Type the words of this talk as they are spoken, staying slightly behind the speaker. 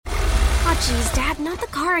Jeez, Dad, not the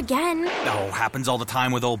car again. Oh, happens all the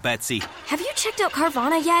time with old Betsy. Have you checked out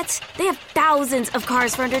Carvana yet? They have thousands of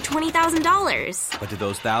cars for under $20,000. But do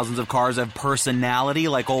those thousands of cars have personality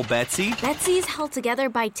like old Betsy? Betsy's held together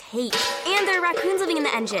by tape. And there are raccoons living in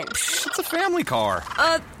the engine. It's a family car.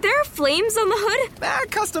 There are flames on the hood?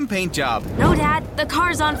 Custom paint job. No, Dad, the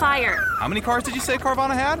car's on fire. How many cars did you say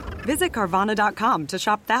Carvana had? Visit Carvana.com to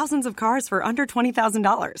shop thousands of cars for under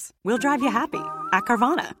 $20,000. We'll drive you happy at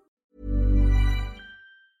Carvana.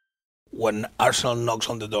 When Arsenal knocks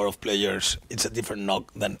on the door of players, it's a different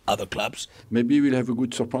knock than other clubs. Maybe we'll have a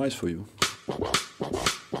good surprise for you.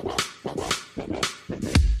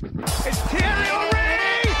 It's Thierry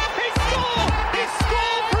Henry! He scored! He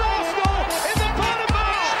scored for Arsenal in the final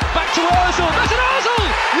match! Back to Ozil! That's an Ozil!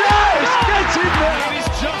 Yes! Get in there! It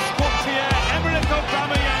is just what Pierre-Emerick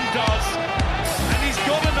Aubameyang does. And he's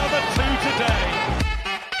got another two today.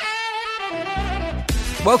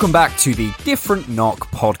 Welcome back to the Different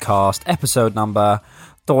Knock podcast, episode number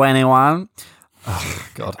 21. Oh,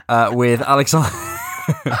 God. With Alexander...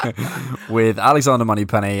 with Alexander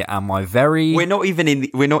Moneypenny and my very... We're not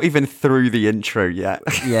even through the intro yet.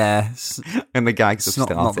 Yeah. And the gags have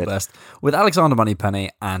started. Not the best. With Alexander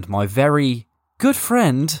Moneypenny and my very good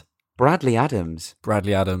friend... Bradley Adams.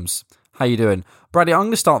 How you doing? Bradley, I'm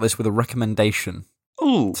going to start this with a recommendation.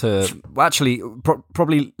 Ooh.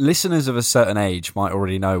 Probably listeners of a certain age might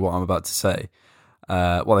already know what I'm about to say.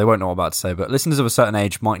 Well, they won't know what I'm about to say, but listeners of a certain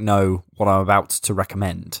age might know what I'm about to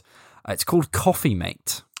recommend. It's called Coffee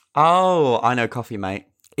Mate. Oh, I know Coffee Mate.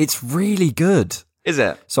 It's really good. Is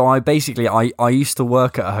it? So I used to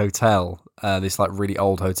work at a hotel, this like really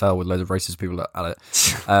old hotel with loads of racist people at it,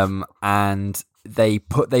 and they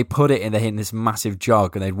put it in this massive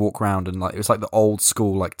jug, and they'd walk around and like it was like the old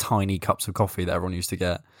school like tiny cups of coffee that everyone used to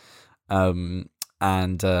get. We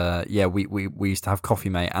used to have Coffee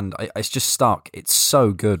Mate, and it's just stuck. It's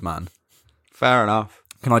so good, man. Fair enough.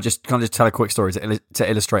 Can I just tell a quick story to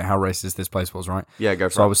illustrate how racist this place was, right? Yeah, go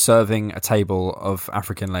for it. So I was serving a table of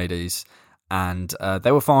African ladies, and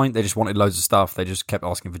they were fine. They just wanted loads of stuff. They just kept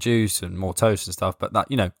asking for juice and more toast and stuff. But that,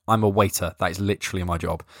 I'm a waiter. That is literally my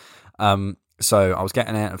job. So I was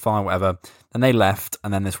getting it and fine, whatever. And they left,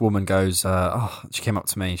 and then this woman goes, she came up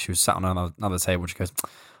to me. She was sat on another table. She goes,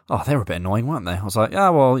 oh, they were a bit annoying, weren't they? I was like, yeah,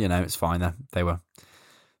 well, it's fine. They were,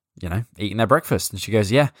 eating their breakfast. And she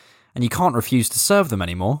goes, yeah. And you can't refuse to serve them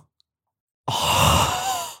anymore.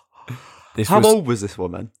 How old was this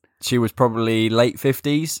woman? She was probably late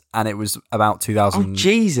 50s, and it was about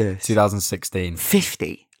 2016.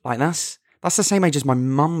 50? Like, that's the same age as my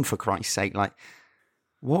mum, for Christ's sake. Like,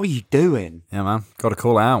 what are you doing? Yeah, man. Got to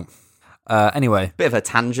call it out. Anyway. Bit of a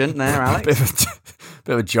tangent there, Alex.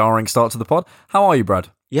 bit of a jarring start to the pod. How are you, Brad?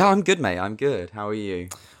 Yeah, I'm good, mate. I'm good. How are you?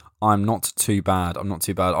 I'm not too bad. I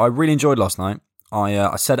really enjoyed last night.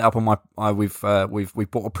 I set it up on my. We've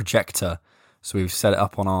bought a projector, so we've set it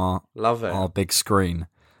up on our big screen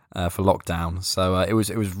for lockdown. So it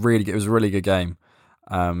was really good. It was a really good game.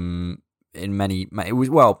 I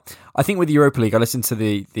think with the Europa League, I listened to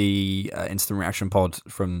the instant reaction pod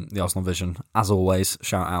from the Arsenal Vision, as always.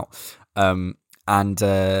 Shout out. And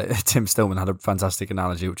Tim Stillman had a fantastic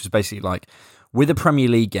analogy, which is basically like with a Premier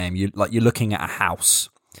League game, you're looking at a house,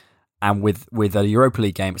 and with a Europa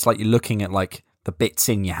League game, it's like you're looking at like the bits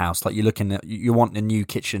in your house. Like you're looking at, you want a new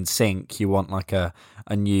kitchen sink, you want like a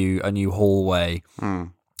new hallway,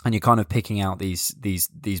 and you're kind of picking out these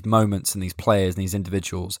moments and these players and these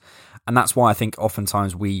individuals, and that's why I think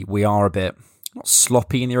oftentimes we are a bit not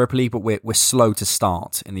sloppy in the Europa League, but we're slow to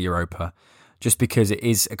start in the Europa, just because it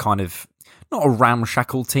is a kind of not a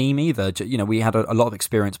ramshackle team either. We had a lot of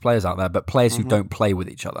experienced players out there, but players who don't play with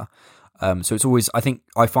each other. So it's always, I think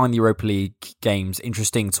I find the Europa League games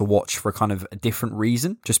interesting to watch for kind of a different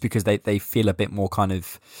reason, just because they feel a bit more kind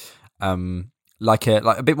of like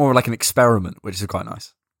a bit more like an experiment, which is quite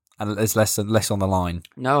nice, and there's less on the line.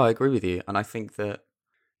 No, I agree with you, and I think that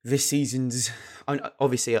this season's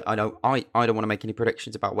obviously I don't want to make any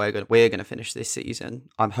predictions about where we're going to finish this season.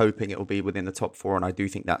 I'm hoping it will be within the top four, and I do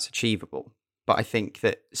think that's achievable. But I think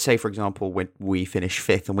that, say for example, when we finish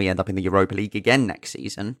fifth and we end up in the Europa League again next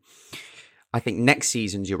season, I think next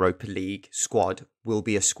season's Europa League squad will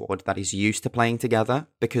be a squad that is used to playing together,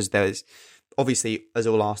 because there's obviously, as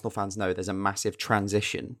all Arsenal fans know, there's a massive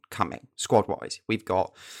transition coming squad-wise. We've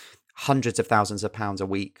got hundreds of thousands of pounds a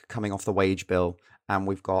week coming off the wage bill, and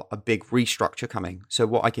we've got a big restructure coming. So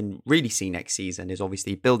what I can really see next season is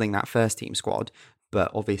obviously building that first team squad,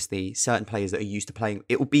 but obviously certain players that are used to playing,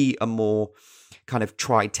 it will be a more kind of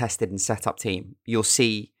tried, tested and set up team. You'll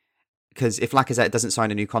see because if Lacazette doesn't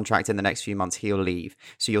sign a new contract in the next few months, he'll leave.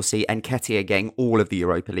 So you'll see Nketiah getting all of the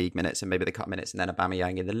Europa League minutes and maybe the cup minutes, and then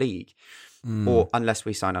Aubameyang in the league. Or unless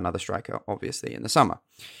we sign another striker, obviously, in the summer.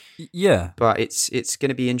 Yeah. But it's going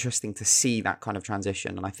to be interesting to see that kind of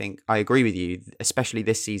transition. And I think I agree with you, especially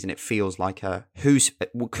this season, it feels like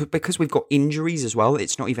because we've got injuries as well,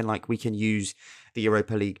 it's not even like we can use the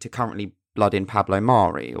Europa League to currently blood in Pablo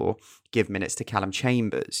Mari or give minutes to Callum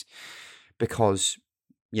Chambers because,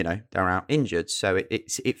 they're out injured. So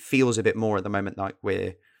it feels a bit more at the moment like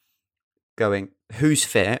we're going, who's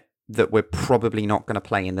fit that we're probably not going to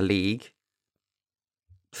play in the league,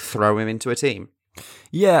 throw him into a team.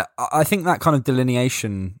 Yeah, I think that kind of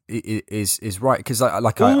delineation is right because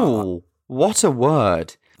what a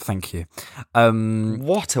word! Thank you.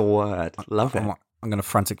 What a word! Love it. I'm going to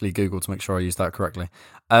frantically Google to make sure I use that correctly.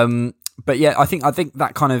 But yeah, I think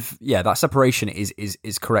that kind of that separation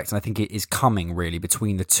is correct, and I think it is coming really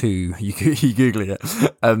between the two. You googling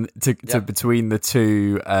it between the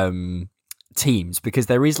two teams because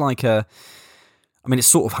there is like a. I mean, it's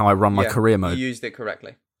sort of how I run my career mode. You used it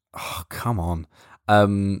correctly. Oh, come on.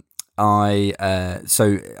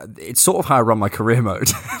 So it's sort of how I run my career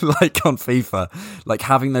mode, like on FIFA, like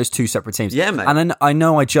having those two separate teams. Yeah, mate. And then I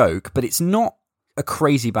know I joke, but it's not a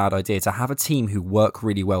crazy bad idea to have a team who work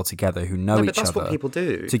really well together, who know each other. But that's what people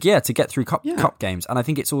do. To get through cup games. And I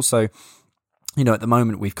think it's also, at the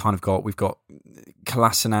moment we've got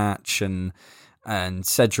Kolasinac and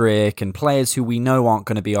Cedric and players who we know aren't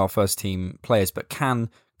going to be our first team players, but can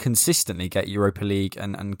consistently get Europa League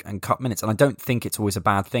and cup minutes. And I don't think it's always a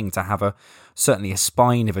bad thing to have certainly a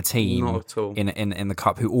spine of a team Not at all. in the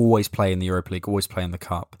cup who always play in the Europa League, always play in the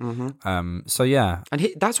cup. Mm-hmm. So yeah. And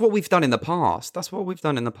that's what we've done in the past.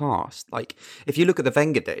 Like if you look at the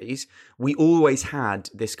Wenger days, we always had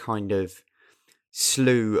this kind of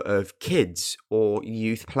slew of kids or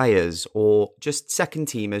youth players or just second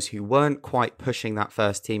teamers who weren't quite pushing that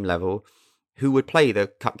first team level, who would play the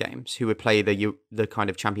cup games, who would play the kind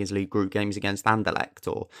of Champions League group games against Anderlecht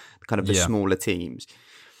or kind of the smaller teams.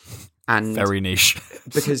 And very niche.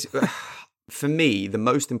 Because for me, the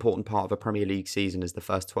most important part of a Premier League season is the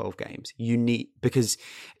first 12 games. Because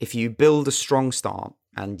if you build a strong start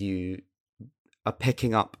and you are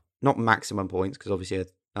picking up not maximum points, because obviously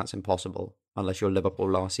that's impossible unless you're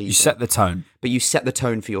Liverpool last season. You set the tone. But you set the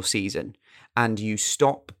tone for your season and you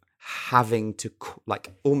stop having to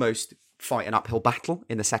almost fight an uphill battle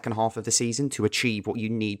in the second half of the season to achieve what you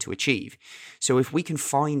need to achieve. So if we can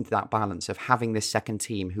find that balance of having this second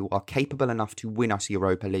team who are capable enough to win us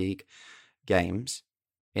Europa League games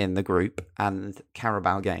in the group and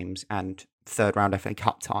Carabao games and third round FA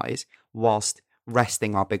Cup ties, whilst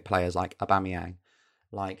resting our big players like Aubameyang,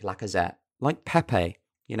 like Lacazette, like Pepe.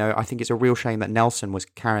 I think it's a real shame that Nelson was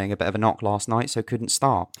carrying a bit of a knock last night, so couldn't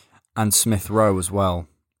start. And Smith Rowe as well.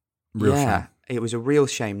 Real shame. It was a real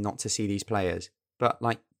shame not to see these players. But,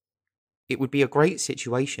 it would be a great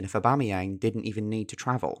situation if Aubameyang didn't even need to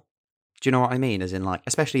travel. Do you know what I mean? As in,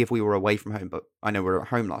 especially if we were away from home, but I know we were at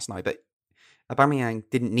home last night, but Aubameyang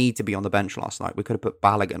didn't need to be on the bench last night. We could have put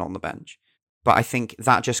Balogun on the bench. But I think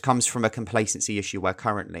that just comes from a complacency issue where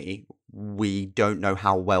currently we don't know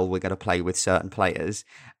how well we're going to play with certain players.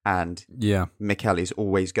 And Mikel is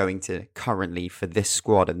always going to currently, for this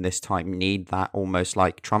squad and this time, need that almost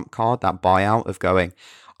like trump card, that buyout of going,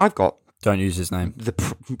 I've got... Don't use his name.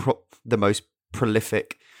 The most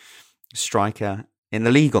prolific striker in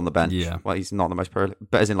the league on the bench. Yeah. Well, he's not the most prolific,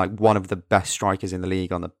 but as in one of the best strikers in the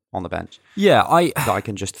league on the bench. Yeah, that I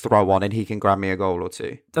can just throw on and he can grab me a goal or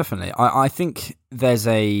two. Definitely. I think there's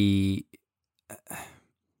a...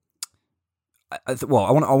 I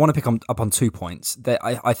want to pick up on 2 points.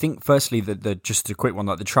 I think, firstly, that just a quick one,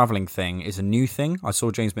 the travelling thing is a new thing. I saw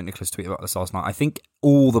James McNicholas tweet about this last night. I think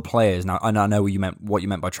all the players, now I know what you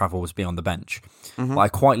meant by travel was being on the bench, but I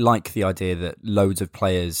quite like the idea that loads of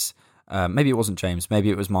players, maybe it wasn't James, maybe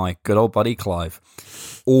it was my good old buddy Clive,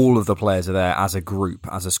 all of the players are there as a group,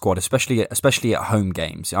 as a squad, especially at home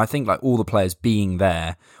games. I think all the players being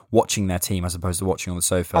there, watching their team as opposed to watching on the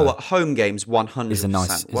sofa. Oh, at home games, 100%. Is a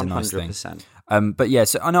nice 100%. thing. But yeah,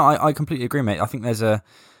 so I completely agree, mate. I think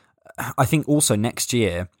I think also next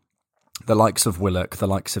year, the likes of Willock, the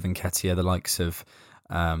likes of Nketiah, the likes of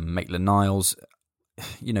Maitland-Niles,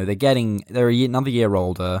 they're another year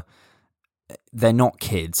older. They're not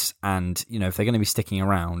kids, and if they're going to be sticking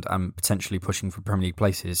around and potentially pushing for Premier League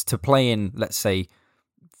places, to play in, let's say,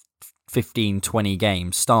 15-20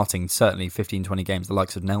 games, starting certainly 15-20 games, the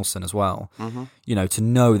likes of Nelson as well, to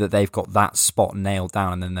know that they've got that spot nailed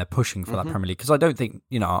down and then they're pushing for that Premier League. Because I don't think,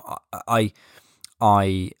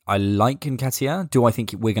 I like Nketiah. Do I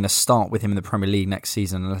think we're going to start with him in the Premier League next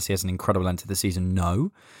season unless he has an incredible end to the season?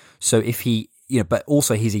 No. So if he, but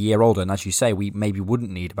also he's a year older, and as you say, we maybe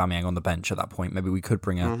wouldn't need Aubameyang on the bench at that point. Maybe we could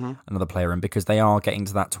bring another player in because they are getting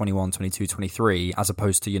to that 21, 22, 23, as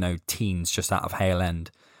opposed to teens just out of Hale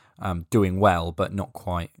End, doing well but not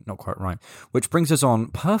quite right. Which brings us on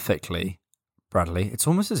perfectly, Bradley. It's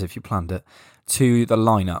almost as if you planned it, to the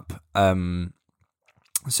lineup.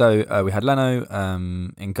 So we had Leno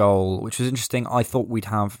in goal, which was interesting. I thought we'd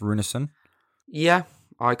have Runarsson. Yeah,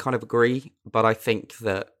 I kind of agree, but I think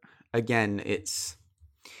that again, it's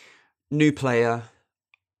new player.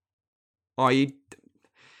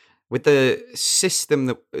 With the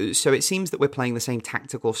system so it seems that we're playing the same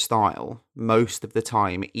tactical style most of the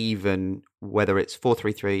time, even whether it's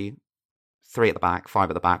 4-3-3, 3 at the back, 5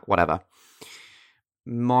 at the back, whatever.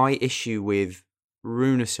 My issue with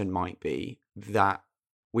Runarsson might be that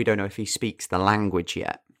we don't know if he speaks the language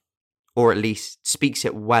yet, or at least speaks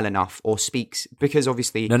it well enough, or speaks, because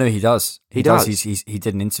obviously no, he does. He does. He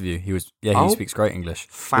did an interview. He speaks great English,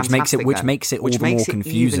 fantastic, which makes it all the more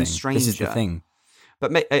confusing. This is the thing.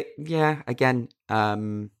 But again,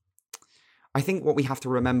 I think what we have to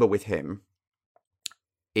remember with him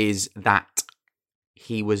is that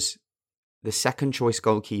he was the second choice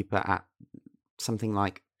goalkeeper at something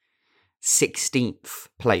like 16th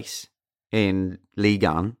place in Ligue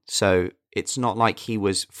 1, so it's not like he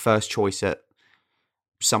was first choice at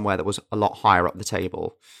somewhere that was a lot higher up the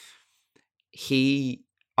table.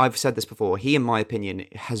 I've said this before, he, in my opinion,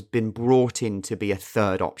 has been brought in to be a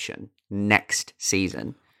third option next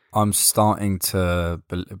season. I'm starting to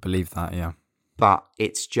believe that, yeah. But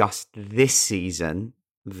it's just this season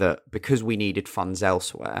that, because we needed funds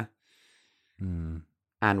elsewhere, and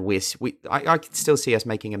I could still see us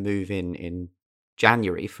making a move in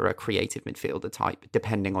January for a creative midfielder type,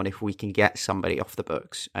 depending on if we can get somebody off the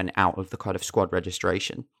books and out of the kind of squad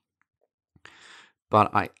registration.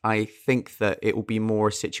 But I think that it will be more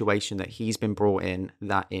a situation that he's been brought in,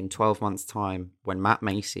 that in 12 months' time, when Matt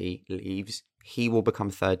Macy leaves, he will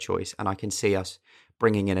become third choice. And I can see us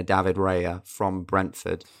bringing in a David Raya from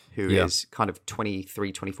Brentford, who is kind of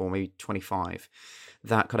 23, 24, maybe 25,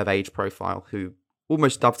 that kind of age profile, who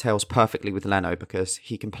almost dovetails perfectly with Leno because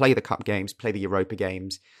he can play the cup games, play the Europa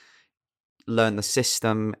games, learn the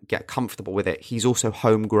system, get comfortable with it. He's also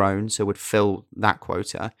homegrown, so would fill that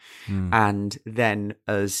quota. And then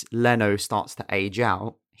as Leno starts to age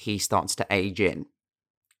out, he starts to age in.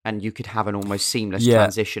 And you could have an almost seamless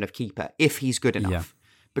transition of keeper if he's good enough.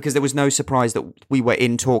 Because there was no surprise that we were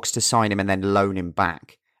in talks to sign him and then loan him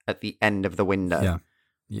back at the end of the window.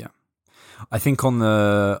 Yeah. I think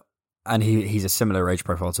and he's a similar age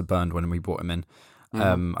profile to Bernd when we brought him in.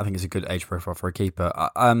 I think it's a good age profile for a keeper.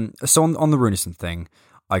 So on the Runarsson thing,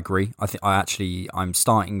 I agree. I'm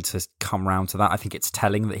starting to come round to that. I think it's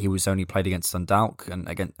telling that he was only played against Dundalk and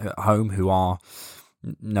against at home, who are,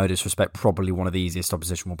 no disrespect, probably one of the easiest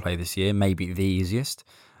opposition we'll play this year, maybe the easiest.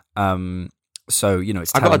 So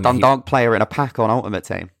it's. I got a Dundalk player in a pack on Ultimate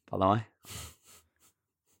Team, by the way.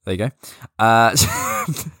 There you go.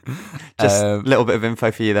 Just a little bit of info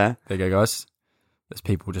for you there. There you go, guys. There's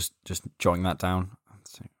people just jotting that down.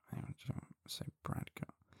 So Brad.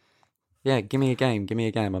 Yeah, give me a game.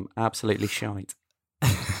 I'm absolutely shite.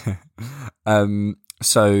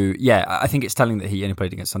 So yeah, I think it's telling that he only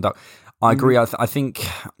played against Dundalk. I agree. I think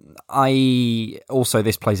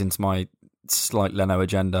this plays into my slight Leno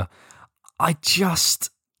agenda. I just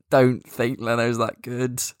don't think Leno's that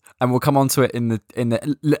good. And we'll come on to it in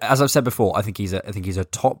the as I've said before, I think he's a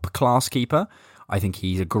top class keeper. I think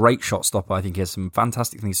he's a great shot stopper. I think he has some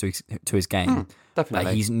fantastic things to his game.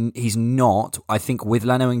 Definitely. He's not. I think with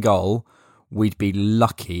Leno in goal, we'd be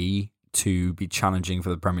lucky to be challenging for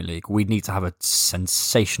the Premier League. We'd need to have a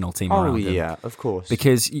sensational team around him. Oh yeah, of course.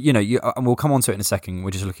 Because and we'll come on to it in a second.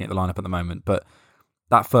 We're just looking at the lineup at the moment, but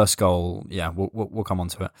that first goal, we'll come on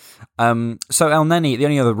to it. So El Neni, the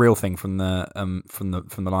only other real thing from the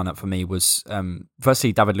lineup for me was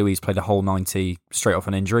firstly David Luiz played a whole 90 straight off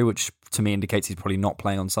an injury, which to me indicates he's probably not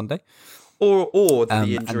playing on Sunday. Or that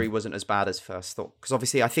the injury wasn't as bad as first thought, because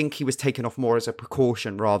obviously I think he was taken off more as a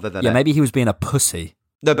precaution rather than maybe he was being a pussy.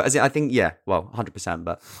 No, but I think 100%.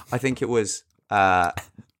 But I think it was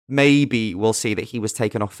maybe we'll see that he was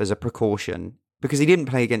taken off as a precaution because he didn't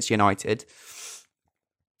play against United.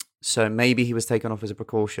 So maybe he was taken off as a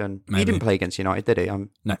precaution. Maybe. He didn't play against United, did he?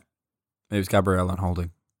 No. It was Gabriel and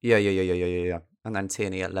Holding. Yeah. And then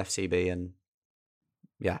Tierney at left CB and...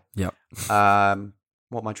 Yeah. Yep.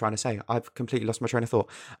 what am I trying to say? I've completely lost my train of thought.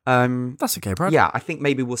 That's okay, Brad. Yeah, I think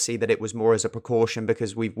maybe we'll see that it was more as a precaution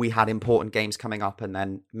because we had important games coming up, and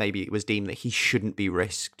then maybe it was deemed that he shouldn't be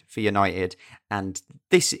risked for United. And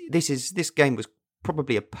this game was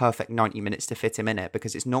probably a perfect 90 minutes to fit him in it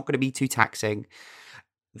because it's not going to be too taxing.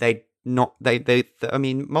 I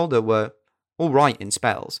mean, Molde were all right in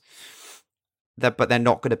spells. But they're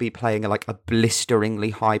not going to be playing like a blisteringly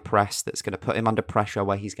high press that's going to put him under pressure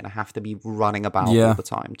where he's going to have to be running about all the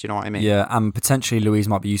time. Do you know what I mean? Yeah, and potentially Luiz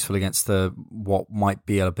might be useful against what might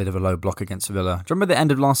be a bit of a low block against Villa. Do you remember the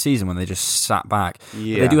end of last season when they just sat back?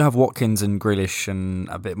 Yeah. But they do have Watkins and Grealish and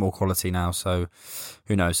a bit more quality now, so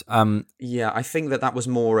who knows? Yeah, I think that was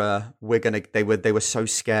more they were so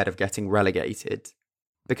scared of getting relegated.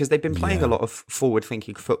 Because they've been playing a lot of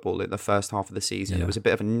forward-thinking football in the first half of the season. Yeah. It was a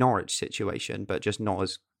bit of a Norwich situation, but just not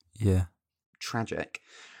as tragic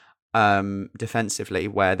defensively,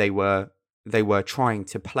 where they were trying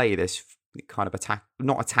to play this kind of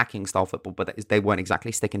not attacking style football, but they weren't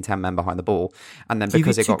exactly sticking 10 men behind the ball. And then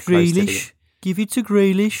because it got close to give it to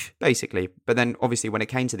Grealish, basically. But then obviously when it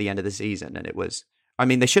came to the end of the season,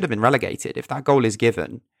 and they should have been relegated if that goal is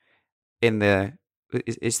given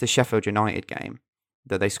it's the Sheffield United game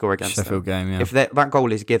that they score against Sheffield them. game, yeah. If that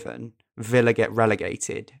goal is given, Villa get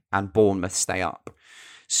relegated and Bournemouth stay up.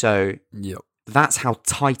 So that's how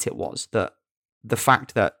tight it was. That the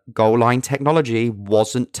fact that goal line technology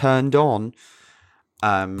wasn't turned on.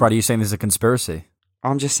 Brad, are you saying there's a conspiracy?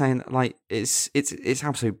 I'm just saying, like, it's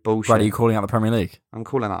absolute bullshit. Brad, are you calling out the Premier League? I'm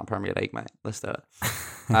calling out the Premier League, mate. Let's do it.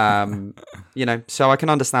 So I can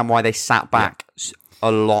understand why they sat back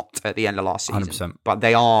a lot at the end of last season. 100%. But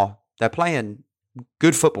they're playing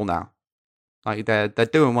good football now. Like they're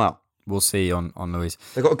doing well. We'll see on Luiz.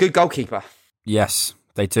 They've got a good goalkeeper. Yes,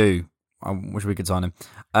 they do. I wish we could sign him.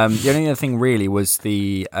 The only other thing really was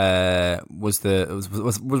really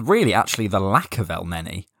actually the lack of El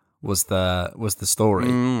Neni was the story,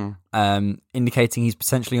 indicating he's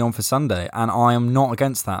potentially on for Sunday, and I am not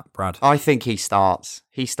against that, Brad. I think he starts.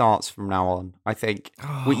 He starts from now on. I think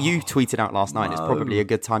what you tweeted out last night is probably a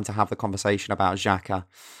good time to have the conversation about Xhaka.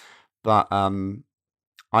 But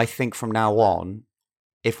I think from now on,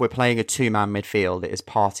 if we're playing a two-man midfield, it is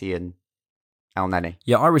Partey and El Neni.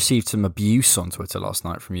 Yeah, I received some abuse on Twitter last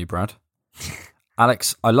night from you, Brad.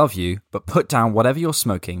 Alex, I love you, but put down whatever you're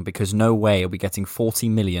smoking because no way are we getting 40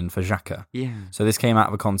 million for Xhaka. Yeah. So this came out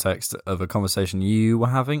of a context of a conversation you were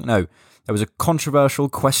having. No, there was a controversial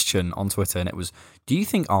question on Twitter, and it was, do you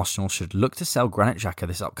think Arsenal should look to sell Granit Xhaka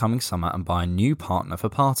this upcoming summer and buy a new partner for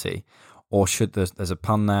Partey? Or should there's a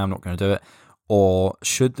pun there, I'm not going to do it, or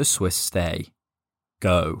should the Swiss stay?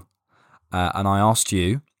 Go. And I asked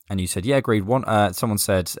you, and you said, yeah, agreed. Someone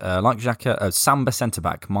said, like Xhaka, Samba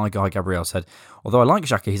centre-back, my guy Gabriel said, although I like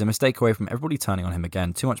Xhaka, he's a mistake away from everybody turning on him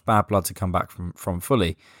again. Too much bad blood to come back from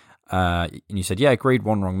fully. And you said, yeah, agreed,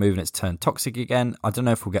 one wrong move and it's turned toxic again. I don't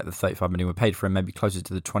know if we'll get the 35 million we paid for him, maybe closer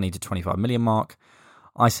to the 20 to 25 million mark.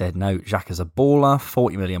 I said, no, Xhaka's a baller,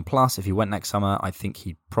 40 million plus. If he went next summer, I think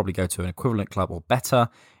he'd probably go to an equivalent club or better.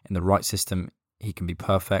 In the right system, he can be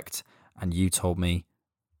perfect. And you told me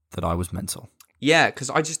that I was mental. Yeah, because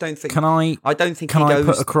I just don't think... I don't think can he I goes...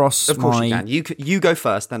 put across Of course my... you can. You go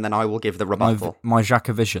first, and then I will give the rebuttal. My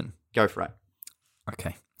Xhaka vision. Go for it.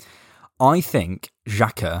 Okay. I think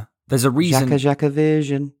Xhaka... There's a reason... Xhaka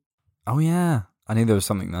vision. Oh, yeah. I knew there was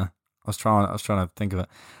something there. I was trying to think of it.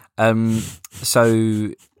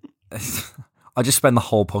 So I just spend the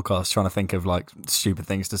whole podcast trying to think of like stupid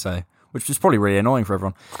things to say, which is probably really annoying for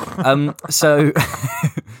everyone. So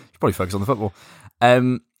probably focus on the football.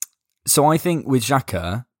 So I think with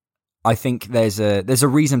Xhaka, I think there's a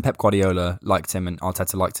reason Pep Guardiola liked him and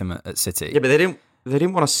Arteta liked him at City. Yeah, but they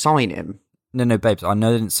didn't want to sign him. No, babes, I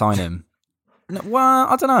know they didn't sign him. No, well,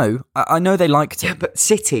 I don't know. I know they liked him. Yeah, but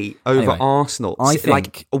City over Arsenal. I think,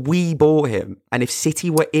 like, we bought him, and if City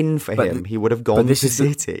were in for him, he would have gone to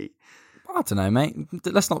City. I don't know, mate.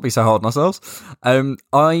 Let's not be so hard on ourselves.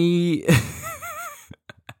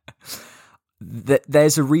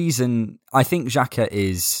 There's a reason. I think Xhaka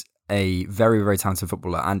is a very, very talented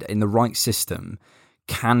footballer, and in the right system,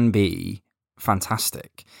 can be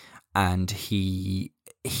fantastic. And he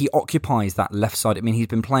occupies that left side. I mean, he's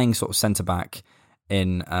been playing sort of centre-back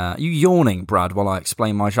in... you yawning, Brad, while I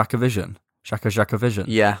explain my Xhaka vision? Xhaka vision?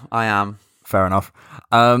 Yeah, I am. Fair enough.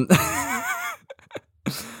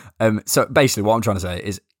 So basically what I'm trying to say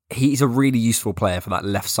is he's a really useful player for that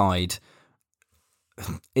left side.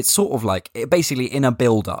 It's sort of like, basically in a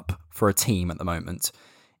build-up for a team at the moment,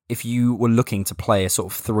 if you were looking to play a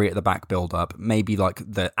sort of three at the back build-up, maybe like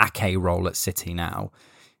the Ake role at City now,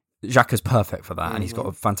 Xhaka's perfect for that, and he's got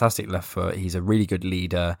a fantastic left foot. He's a really good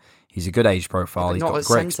leader. He's a good age profile. He's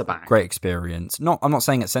got great experience. I'm not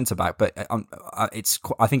saying at centre back, but I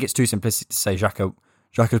think it's too simplistic to say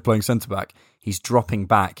Xhaka's playing centre back. He's dropping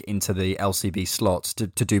back into the LCB slots to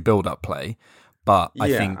do build up play. But I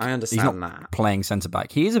think he's not playing centre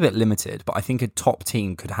back. He is a bit limited, but I think a top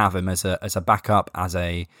team could have him as a backup, as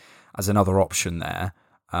another option there.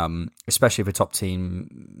 Especially if a top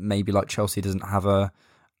team, maybe like Chelsea, doesn't have a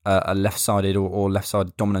left-sided or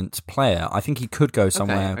left-sided dominant player. I think he could go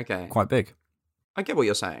somewhere quite big. I get what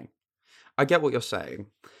you're saying.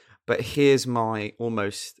 But here's my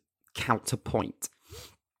almost counterpoint.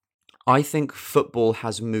 I think football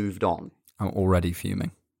has moved on. I'm already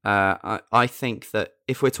fuming. I think that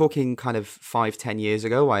if we're talking kind of 5-10 years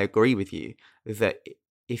ago, I agree with you that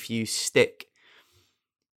if you stick...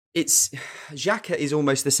 Xhaka is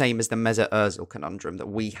almost the same as the Mesut Ozil conundrum that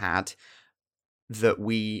we had, that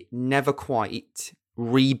we never quite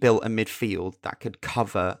rebuilt a midfield that could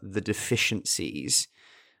cover the deficiencies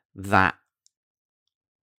that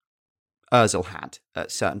Ozil had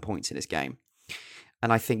at certain points in his game.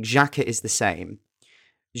 And I think Xhaka is the same.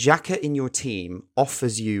 Xhaka in your team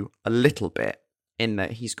offers you a little bit in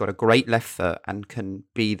that he's got a great left foot and can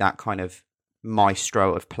be that kind of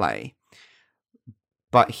maestro of play.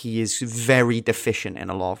 But he is very deficient in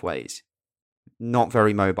a lot of ways. Not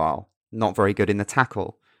very mobile. Not very good in the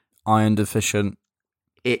tackle. Iron deficient.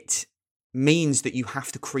 It means that you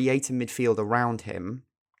have to create a midfield around him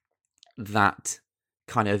that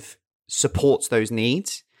kind of supports those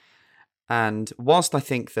needs. And whilst I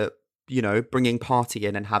think that, bringing Partey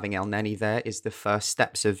in and having El Neni there is the first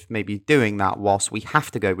steps of maybe doing that whilst we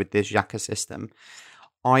have to go with this Xhaka system,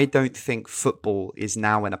 I don't think football is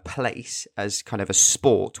now in a place as kind of a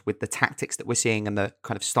sport with the tactics that we're seeing and the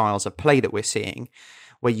kind of styles of play that we're seeing,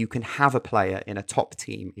 where you can have a player in a top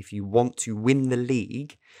team if you want to win the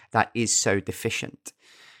league that is so deficient.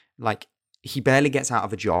 Like, he barely gets out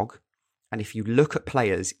of a jog. And if you look at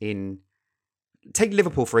players take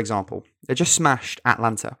Liverpool, for example, they just smashed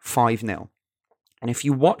Atlanta 5-0. And if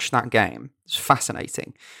you watch that game, it's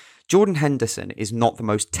fascinating. Jordan Henderson is not the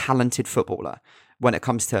most talented footballer when it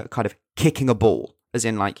comes to kind of kicking a ball, as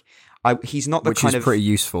in he's not the kind of... Which is pretty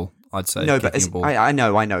useful, I'd say. No, but I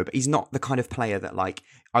know, but he's not the kind of player that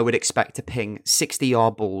I would expect to ping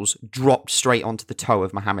 60-yard balls dropped straight onto the toe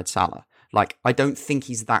of Mohamed Salah. I don't think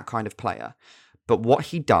he's that kind of player. But what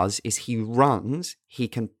he does is he runs, he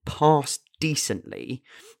can pass decently,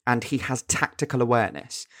 and he has tactical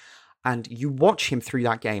awareness. And you watch him through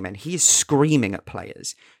that game and he is screaming at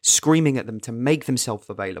players, screaming at them to make themselves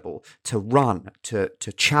available, to run, to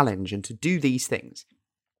challenge, and to do these things.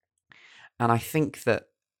 And I think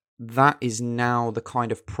that is now the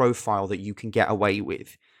kind of profile that you can get away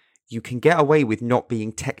with. You can get away with not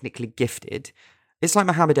being technically gifted. It's like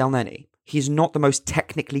Mohamed El Neni. He's not the most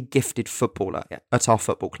technically gifted footballer at our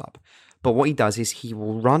football club. But what he does is he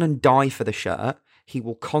will run and die for the shirt. He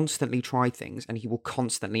will constantly try things and he will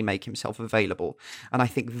constantly make himself available. And I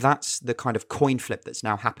think that's the kind of coin flip that's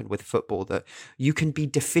now happened with football, that you can be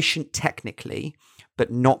deficient technically,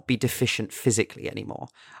 but not be deficient physically anymore.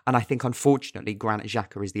 And I think, unfortunately, Granit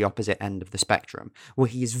Xhaka is the opposite end of the spectrum, where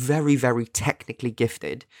he is very, very technically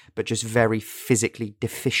gifted, but just very physically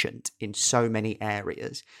deficient in so many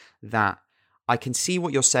areas that I can see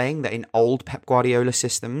what you're saying, that in old Pep Guardiola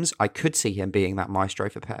systems, I could see him being that maestro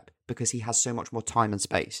for Pep because he has so much more time and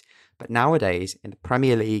space. But nowadays, in the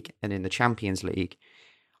Premier League and in the Champions League,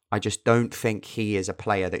 I just don't think he is a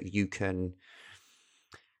player that you can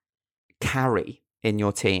carry in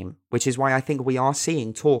your team, which is why I think we are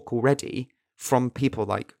seeing talk already from people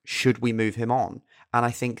like, should we move him on? And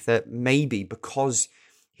I think that maybe because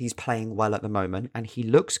he's playing well at the moment and he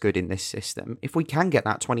looks good in this system, if we can get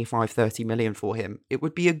that 25-30 million for him, it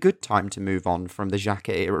would be a good time to move on from the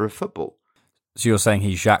Xhaka era of football. So you're saying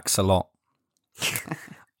he Xhaks a lot?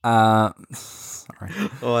 Sorry.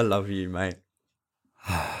 Oh, I love you, mate.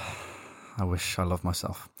 I wish I loved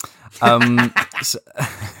myself.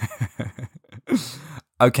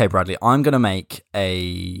 Okay, Bradley, I'm going to make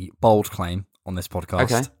a bold claim on this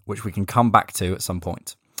podcast, which we can come back to at some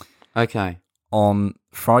point. Okay. On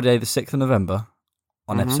Friday, the 6th of November,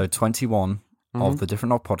 on episode 21 of the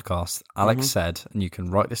Different Knock podcast, Alex said, and you can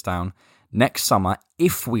write this down, next summer,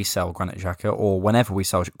 if we sell Granit Xhaka, or whenever we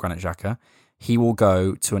sell Granit Xhaka, he will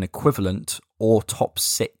go to an equivalent or top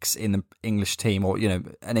 6 in the English team, or,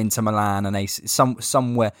 an Inter Milan, an AC,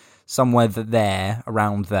 somewhere there,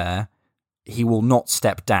 around there. He will not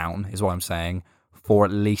step down, is what I'm saying, for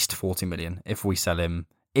at least 40 million if we sell him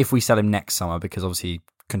next summer, because obviously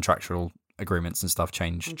contractual agreements and stuff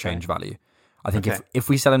change value. I think if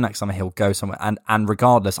we sell him next summer, he'll go somewhere. And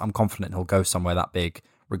regardless, I'm confident he'll go somewhere that big,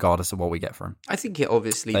 regardless of what we get for him. I think it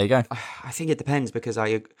obviously... There you go. I think it depends, because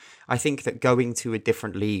I think that going to a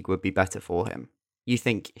different league would be better for him. You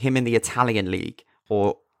think him in the Italian league,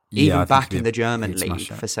 or even back in the German league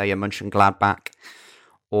for, say, a Mönchengladbach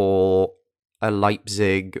or a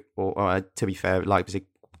Leipzig, or to be fair, Leipzig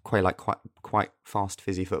quite fast,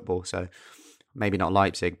 fizzy football, so maybe not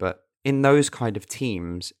Leipzig, but in those kind of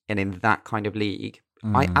teams and in that kind of league,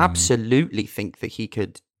 I absolutely think that he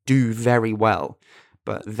could do very well.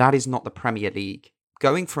 But that is not the Premier League.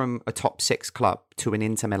 Going from a top 6 club to an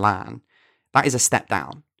Inter Milan, that is a step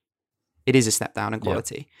down. It is a step down in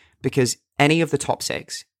quality, because any of the top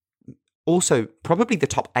 6, also probably the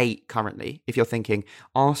top 8 currently, if you're thinking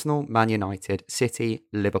Arsenal, Man United, City,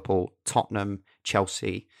 Liverpool, Tottenham,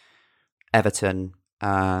 Chelsea, Everton,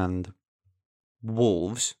 and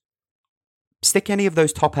Wolves, stick any of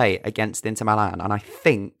those top 8 against Inter Milan, and I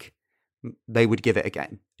think they would give it a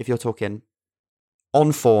game. If you're talking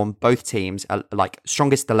on form, both teams, like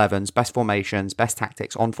strongest 11s, best formations, best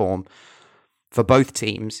tactics, on form for both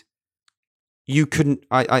teams, you couldn't.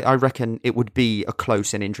 I reckon it would be a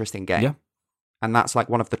close and interesting game. Yeah. And that's like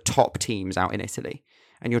one of the top teams out in Italy.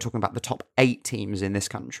 And you're talking about the top 8 teams in this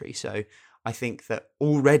country. So I think that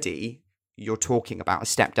already you're talking about a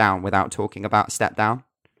step down without talking about a step down.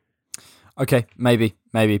 Okay, maybe.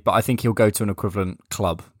 But I think he'll go to an equivalent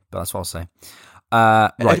club. But that's what I'll say.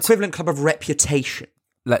 An equivalent club of reputation.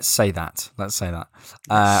 Let's say that. Let's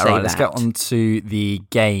get on to the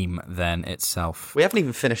game then itself. We haven't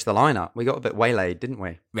even finished the lineup. We got a bit waylaid, didn't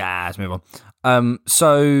we? Yeah, let's move on.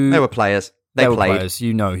 So they were players. They were played. Players.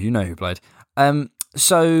 You know who played.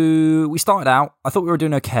 So we started out. I thought we were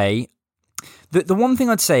doing okay. The one thing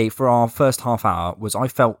I'd say for our first half hour was I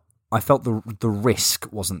felt the risk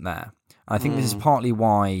wasn't there. I think this is partly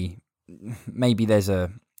why maybe there's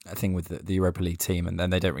a thing with the Europa League team, and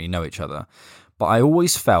then they don't really know each other. But I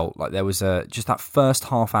always felt like there was just that first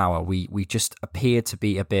half hour, we just appeared to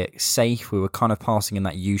be a bit safe. We were kind of passing in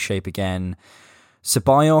that U shape again.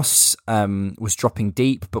 Ceballos was dropping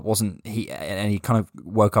deep, but wasn't he? And he kind of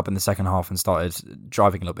woke up in the second half and started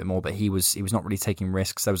driving a little bit more. But he was not really taking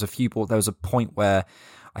risks. There was a few balls. There was a point where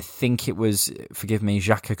I think it was, forgive me,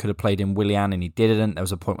 Xhaka could have played in Willian and he didn't. There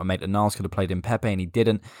was a point where Maitland-Niles could have played in Pepe and he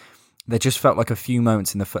didn't. There just felt like a few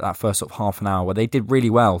moments in that first sort of half an hour where they did really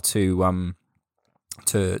well to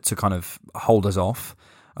kind of hold us off,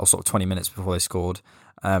 or sort of 20 minutes before they scored,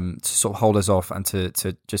 to sort of hold us off and to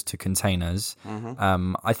contain us.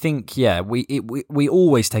 I think we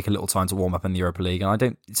always take a little time to warm up in the Europa League,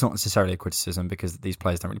 and it's not necessarily a criticism because these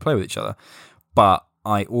players don't really play with each other, but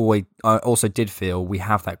I also did feel we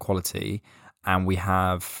have that quality, and we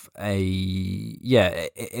have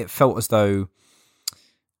it felt as though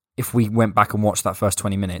if we went back and watched that first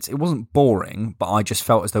 20 minutes, it wasn't boring, but I just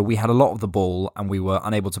felt as though we had a lot of the ball and we were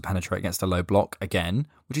unable to penetrate against a low block again,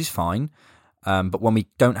 which is fine. But when we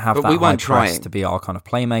don't have that high press to be our kind of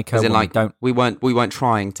playmaker, we weren't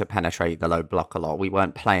trying to penetrate the low block a lot. We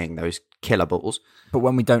weren't playing those killer balls. But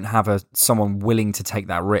when we don't have someone willing to take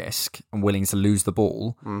that risk and willing to lose the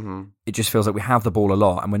ball, it just feels like we have the ball a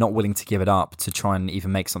lot and we're not willing to give it up to try and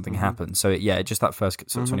even make something happen. So just that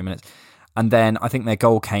first sort of 20 minutes. And then I think their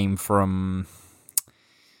goal came from,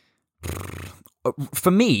 for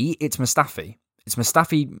me, it's Mustafi. It's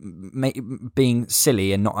Mustafi being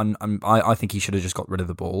silly and not. I think he should have just got rid of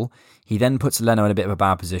the ball. He then puts Leno in a bit of a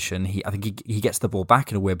bad position. I think he gets the ball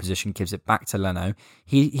back in a weird position, gives it back to Leno.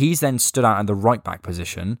 He's then stood out in the right back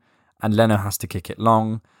position, and Leno has to kick it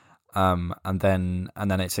long. And then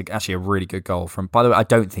it's actually a really good goal from. By the way, I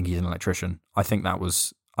don't think he's an electrician. I think that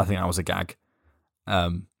was a gag.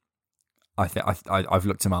 I've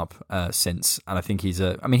looked him up since, and I think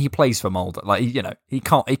he plays for Molde. Like,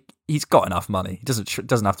 he's got enough money. He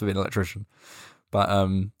doesn't have to be an electrician, but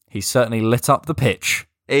he certainly lit up the pitch.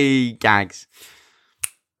 He gags.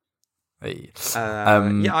 Hey. I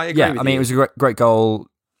agree. With you. It was a great goal.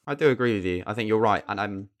 I do agree with you. I think you're right,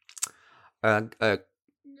 and a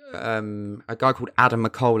guy called Adam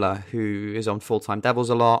McCullough, who is on Full-Time Devils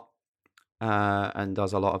a lot and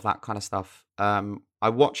does a lot of that kind of stuff. I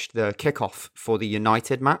watched the kickoff for the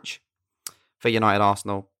United match, for United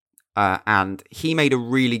Arsenal, and he made a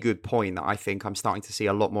really good point that I think I'm starting to see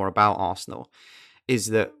a lot more about Arsenal, is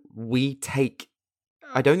that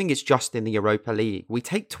I don't think it's just in the Europa League, we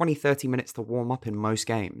take 20, 30 minutes to warm up in most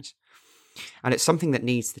games. And it's something that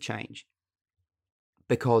needs to change.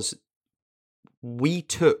 Because we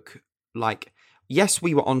took, yes,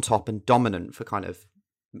 we were on top and dominant for kind of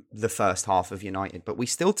the first half of United, but we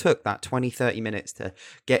still took that 20-30 minutes to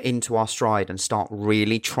get into our stride and start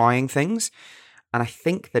really trying things. And I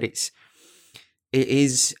think that it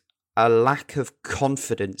is a lack of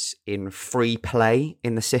confidence in free play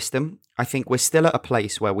in the system. I think we're still at a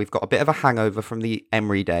place where we've got a bit of a hangover from the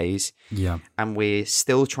Emery days. Yeah. And we're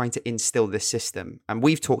still trying to instill this system. And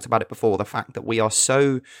we've talked about it before, the fact that we are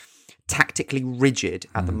so tactically rigid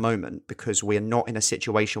at the moment because we're not in a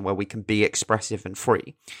situation where we can be expressive and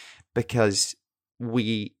free, because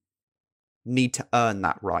we need to earn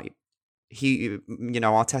that right.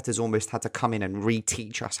 Arteta's almost had to come in and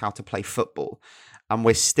reteach us how to play football. And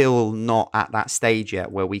we're still not at that stage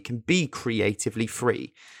yet where we can be creatively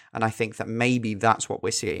free. And I think that maybe that's what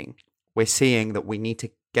we're seeing. We're seeing that we need to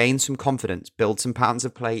gain some confidence, build some patterns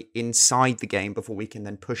of play inside the game before we can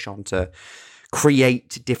then push on to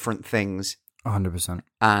create different things. 100%.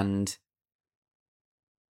 And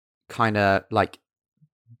kind of like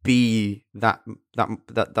be that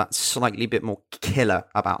slightly bit more killer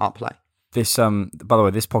about our play. This, by the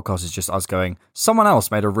way, this podcast is just us going, someone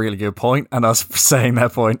else made a really good point, and us saying their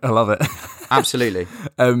point. I love it. Absolutely.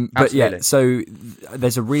 But Absolutely. yeah, so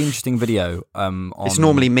there's a really interesting video. It's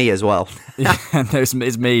normally me as well. It's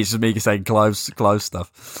me. It's just me saying close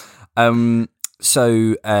stuff. There's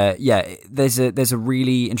a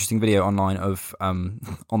really interesting video online of on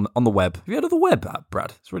the web. Have you heard of the web app,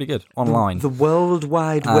 Brad? It's really good online. The World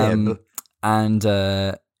Wide Web.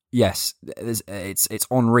 And yes, it's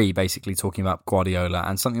Henri basically talking about Guardiola,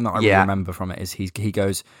 and something that I really remember from it is he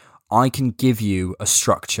goes, I can give you a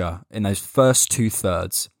structure in those first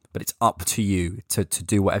 2/3, but it's up to you to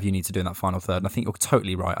do whatever you need to do in that final third. And I think you're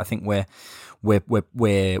totally right. I think we're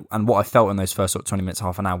and what I felt in those first sort of 20 minutes,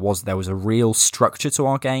 half an hour, was there was a real structure to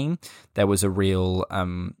our game. There was a real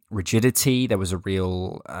rigidity. There was a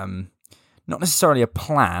real not necessarily a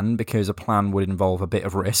plan, because a plan would involve a bit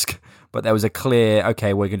of risk, but there was a clear,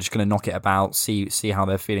 okay, we're just going to knock it about, see how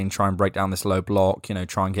they're feeling, try and break down this low block,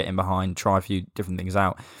 try and get in behind, try a few different things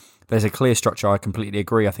out. There's a clear structure. I completely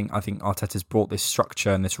agree. I think Arteta's brought this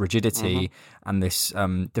structure and this rigidity and this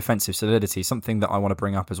defensive solidity. Something that I want to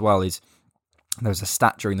bring up as well is there was a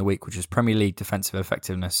stat during the week, which is Premier League defensive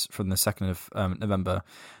effectiveness from the 2nd of November,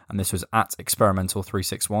 and this was at Experimental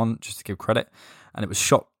 361, just to give credit, and it was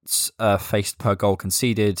shots faced per goal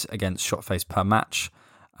conceded against shot faced per match,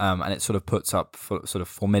 and it sort of puts up sort of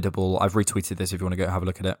formidable. I've retweeted this if you want to go have a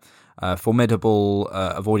look at it. Formidable,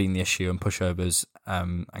 avoiding the issue and pushovers,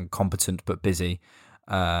 and competent but busy.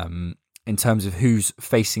 In terms of who's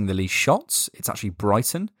facing the least shots, it's actually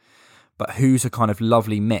Brighton. But who's a kind of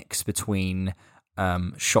lovely mix between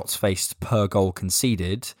shots faced per goal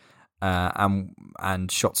conceded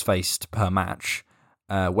and shots faced per match.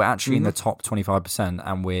 We're actually in the top 25%,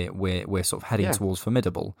 and we're sort of heading towards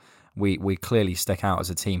formidable. We clearly stick out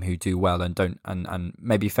as a team who do well and don't and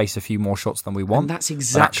maybe face a few more shots than we want. And that's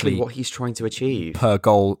exactly what he's trying to achieve. Per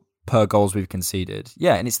goals we've conceded.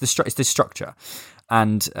 Yeah, and it's this structure.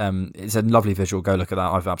 And it's a lovely visual. Go look at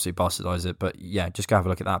that. I've absolutely bastardized it, but yeah, just go have a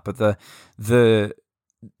look at that. But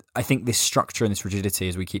I think this structure and this rigidity,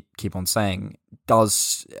 as we keep on saying,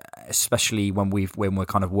 does, especially when we're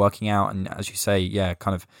kind of working out, and as you say,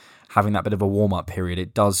 kind of having that bit of a warm up period,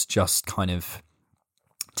 it does just kind of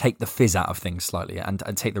take the fizz out of things slightly and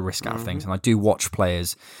take the risk out of things. And I do watch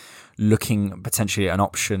players looking potentially at an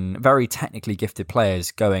option, very technically gifted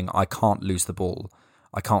players going, I can't lose the ball.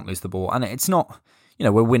 And it's not,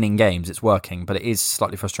 we're winning games, it's working, but it is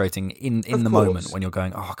slightly frustrating in the moment when you're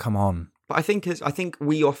going, oh, come on. But I think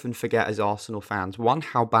we often forget as Arsenal fans, one,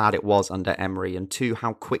 how bad it was under Emery, and two,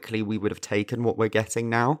 how quickly we would have taken what we're getting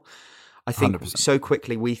now. I think 100%. So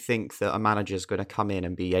quickly we think that a manager's going to come in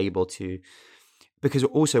and be able to, because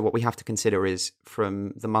also what we have to consider is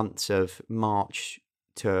from the months of March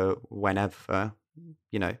to whenever,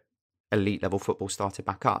 elite level football started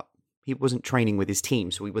back up, he wasn't training with his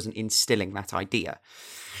team, so he wasn't instilling that idea.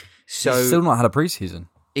 So he's still not had a preseason.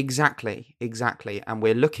 Exactly. And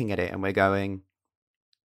we're looking at it and we're going,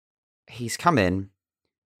 he's come in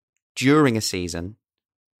during a season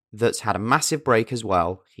that's had a massive break as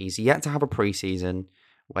well. He's yet to have a preseason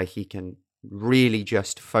where he can really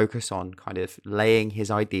just focus on kind of laying his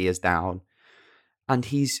ideas down. And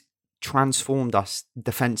he's transformed us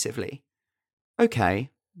defensively. Okay,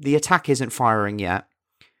 the attack isn't firing yet.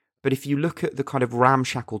 But if you look at the kind of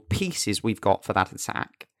ramshackled pieces we've got for that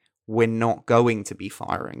attack, we're not going to be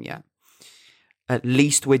firing yet. At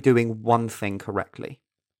least we're doing one thing correctly.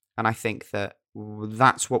 And I think that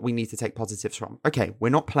that's what we need to take positives from. Okay, we're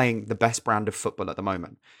not playing the best brand of football at the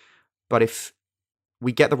moment. But if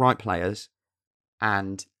we get the right players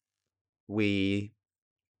and we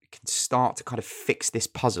can start to kind of fix this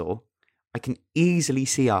puzzle, I can easily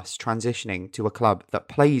see us transitioning to a club that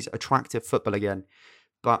plays attractive football again.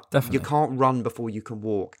 But Definitely. you can't run before you can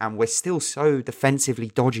walk, and we're still so defensively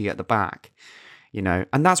dodgy at the back, you know.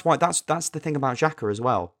 And that's why that's the thing about Xhaka as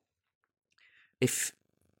well. If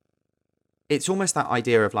it's almost that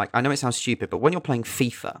idea of like, I know it sounds stupid, but when you're playing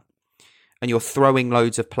FIFA and you're throwing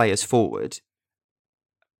loads of players forward,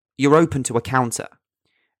 you're open to a counter.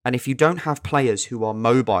 And if you don't have players who are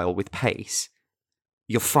mobile with pace,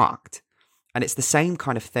 you're fucked. And it's the same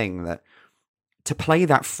kind of thing, that to play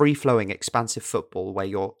that free-flowing, expansive football where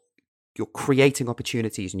you're creating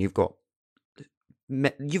opportunities, and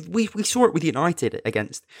we saw it with United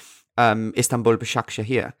against Istanbul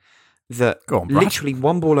Başakşehir, that literally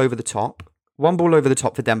one ball over the top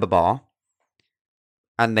for Demba Ba,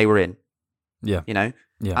 and they were in. Yeah. You know?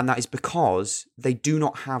 Yeah. And that is because they do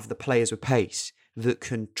not have the players with pace that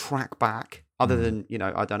can track back, other than, you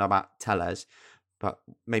know, I don't know about Telles, but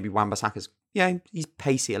maybe Wan-Bissaka's, yeah, he's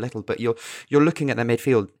pacey a little, but you're looking at their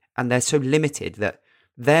midfield and they're so limited that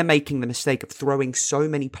they're making the mistake of throwing so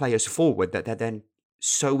many players forward that they're then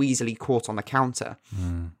so easily caught on the counter.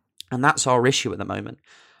 And that's our issue at the moment.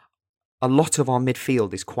 A lot of our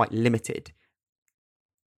midfield is quite limited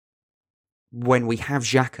when we have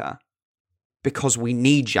Xhaka, because we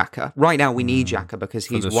need Xhaka. Right now we need Xhaka because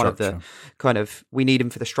he's one of the kind of, we need him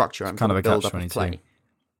for the structure and kind for of the a build-up of catch-22. play.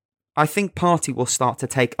 I think Partey will start to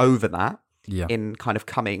take over that Yeah. in kind of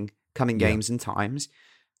coming games and times.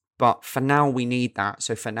 But for now, we need that.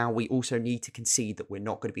 So for now, we also need to concede that we're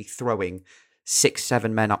not going to be throwing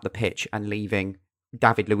 6-7 men up the pitch and leaving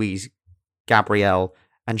David Luiz, Gabriel,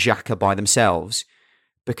 and Xhaka by themselves,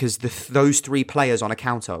 because those three players on a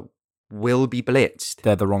counter will be blitzed.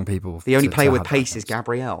 They're the wrong people. The only player with have that pace is chance.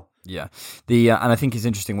 Gabriel. Yeah, and I think it's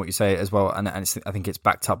interesting what you say as well, and I think it's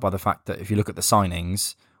backed up by the fact that if you look at the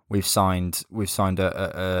signings, we've signed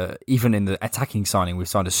a even in the attacking signing, we've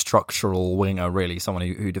signed a structural winger, really, someone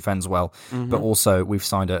who defends well, but also we've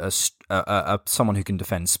signed a someone who can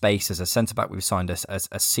defend space as a centre back. We've signed a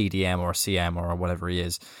CDM or a CM or whatever he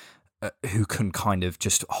is, who can kind of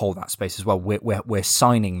just hold that space as well. We're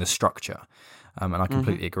signing the structure. And I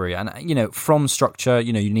completely agree. And, you know, from structure,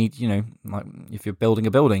 you know, you need, you know, like if you're building a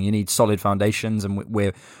building, you need solid foundations. And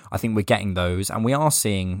I think we're getting those. And we are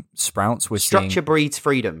seeing sprouts. Structure breeds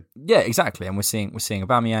freedom. Yeah, exactly. And we're seeing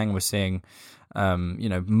Aubameyang. We're seeing, you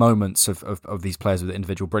know, moments of these players with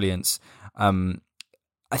individual brilliance. I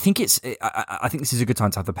think I think this is a good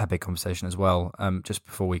time to have the Pepe conversation as well. Just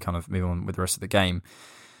before we kind of move on with the rest of the game.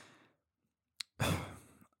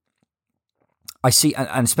 I see,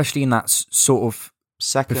 and especially in that sort of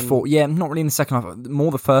second, not really in the second half, more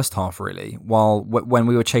the first half, really. When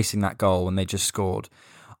we were chasing that goal and they just scored,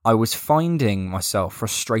 I was finding myself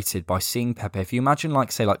frustrated by seeing Pepe. If you imagine,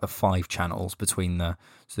 like, say, like the 5 channels between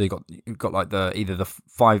so you've got like either the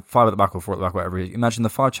five at the back or 4 at the back, whatever. Imagine the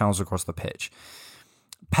 5 channels across the pitch.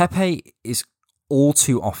 Pepe is all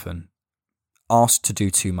too often asked to do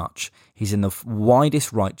too much. He's in the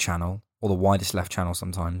widest right channel or the widest left channel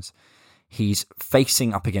sometimes. He's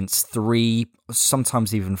facing up against 3,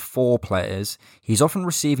 sometimes even 4 players. He's often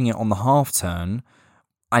receiving it on the half turn,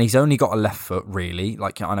 and he's only got a left foot, really.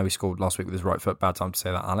 Like, I know he scored last week with his right foot. Bad time to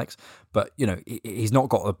say that, Alex. But, you know, he's not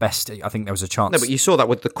got the best. I think there was a chance. No, but you saw that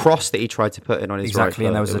with the cross that he tried to put in on his right foot. Exactly,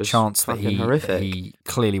 and there was a chance that horrific. He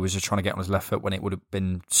clearly was just trying to get on his left foot when it would have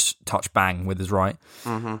been touch bang with his right.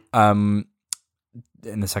 In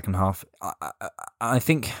the second half. I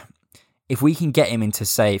think if we can get him into,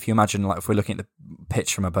 say, if you imagine, like, if we're looking at the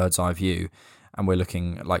pitch from a bird's eye view, and we're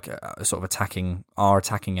looking like a sort of attacking, our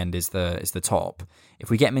attacking end is the top. If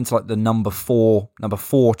we get him into like the number four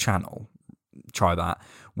channel, try that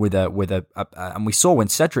with a and we saw when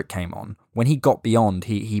Cedric came on, when he got beyond,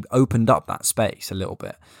 he opened up that space a little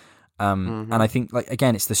bit. And I think, like,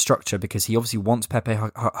 again, it's the structure, because he obviously wants Pepe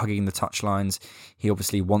hugging the touchlines. He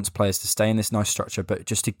obviously wants players to stay in this nice structure, but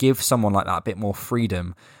just to give someone like that a bit more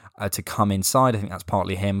freedom to come inside, I think that's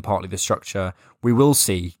partly him, partly the structure. We will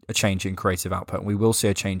see a change in creative output, and we will see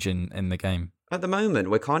a change in the game. At the moment,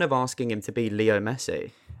 we're kind of asking him to be Leo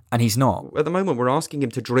Messi. And he's not. At the moment, we're asking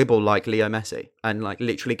him to dribble like Leo Messi and like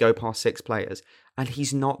literally go past 6 players. And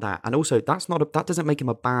he's not that. And also, that doesn't make him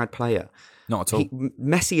a bad player. Not at all.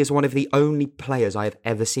 Messi is one of the only players I have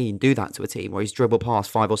ever seen do that to a team, where he's dribbled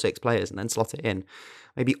past 5 or 6 players and then slot it in.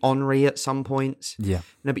 Maybe Henry at some points. Yeah.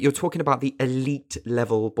 No, but you're talking about the elite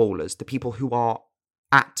level ballers, the people who are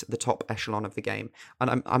at the top echelon of the game.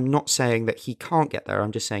 And I'm not saying that he can't get there.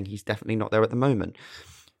 I'm just saying he's definitely not there at the moment.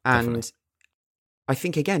 And definitely. I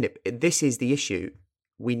think, again, this is the issue.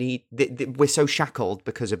 we're so shackled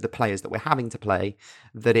because of the players that we're having to play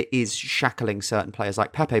that it is shackling certain players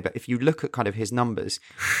like Pepe. But if you look at kind of his numbers,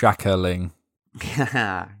 shackling.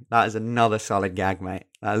 That is another solid gag, mate.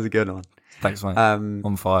 That was a good one. Thanks, mate.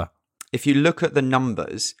 On fire. If you look at the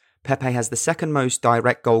numbers, Pepe has the second most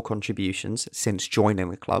direct goal contributions since joining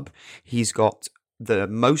the club. He's got the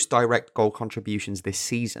most direct goal contributions this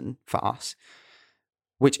season for us,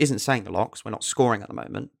 which isn't saying a lot because we're not scoring at the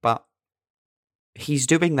moment, but he's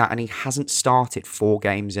doing that and he hasn't started 4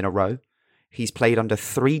 games in a row. He's played under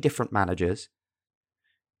 3 different managers.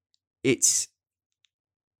 It's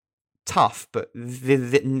tough, but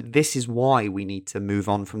this is why we need to move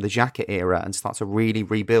on from the Jacket era and start to really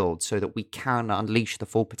rebuild so that we can unleash the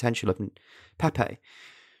full potential of Pepe.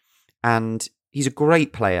 And he's a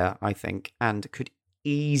great player, I think, and could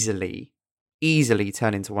easily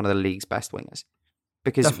turn into one of the league's best wingers.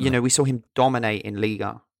 Because, Definitely. we saw him dominate in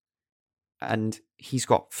Liga. And he's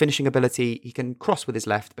got finishing ability. He can cross with his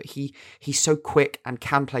left, but he's so quick and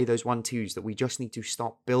can play those 1-2s that we just need to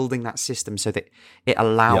start building that system so that it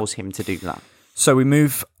allows him to do that. So we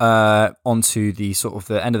move on to the sort of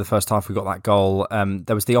the end of the first half. We got that goal.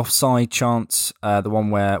 There was the offside chance, the one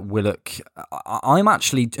where Willock. I'm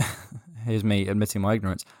actually, here's me admitting my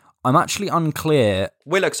ignorance. I'm actually unclear.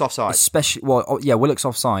 Willock's offside. Willock's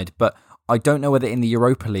offside, but I don't know whether in the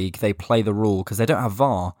Europa League they play the rule because they don't have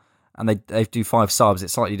VAR. And they do 5 subs.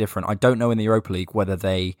 It's slightly different. I don't know in the Europa League whether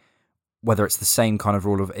it's the same kind of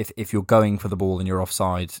rule of if you're going for the ball and you're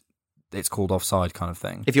offside, it's called offside kind of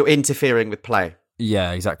thing. If you're interfering with play.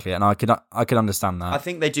 Yeah, exactly. And I could understand that. I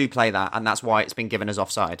think they do play that, and that's why it's been given as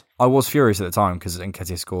offside. I was furious at the time because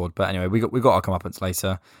Nketiah scored, but anyway, we got our comeuppance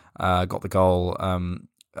later. Got the goal, and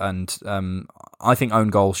I think own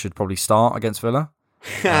goal should probably start against Villa.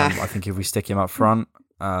 I think if we stick him up front,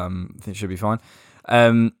 I think it should be fine.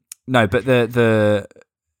 No, but I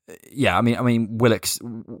mean, Willock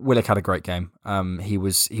had a great game. He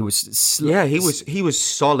was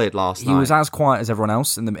solid last night. He was as quiet as everyone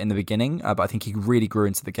else in the beginning, but I think he really grew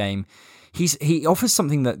into the game. He offers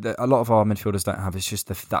something that a lot of our midfielders don't have. It's just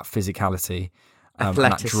that physicality, and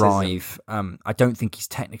that drive. I don't think he's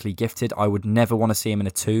technically gifted. I would never want to see him in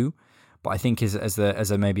a 2. But I think as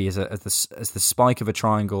the spike of a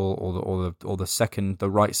triangle or the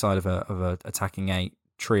right side of a attacking 8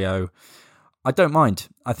 trio, I don't mind.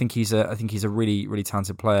 I think he's a really, really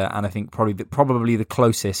talented player, and I think probably the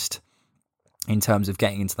closest in terms of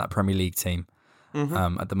getting into that Premier League team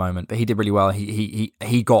at the moment. But he did really well.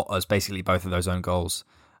 He got us basically both of those own goals.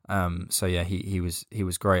 So yeah, he was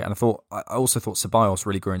great. And I also thought Ceballos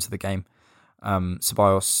really grew into the game.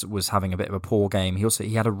 Ceballos was having a bit of a poor game.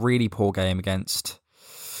 He had a really poor game against.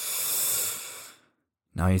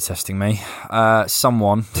 Now you're testing me.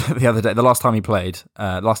 Someone the other day, the last time he played,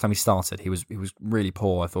 last time he started, he was really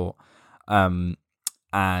poor, I thought. And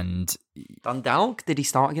Dundalk? Did he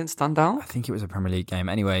start against Dundalk? I think it was a Premier League game.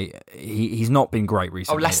 Anyway, he's not been great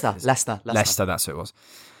recently. Oh, Leicester, that's who it was.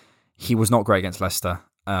 He was not great against Leicester.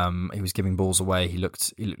 He was giving balls away. He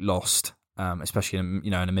looked lost, especially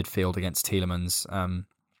in a midfield against Tielemans.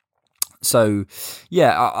 So,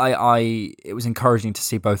 yeah, it was encouraging to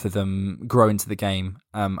see both of them grow into the game,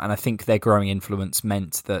 and I think their growing influence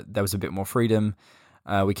meant that there was a bit more freedom.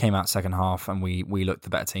 We came out second half and we looked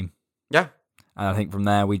the better team. Yeah, and I think from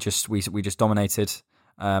there we just dominated.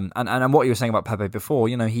 And what you were saying about Pepe before,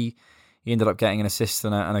 he ended up getting an assist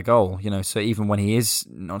and a goal. So even when he is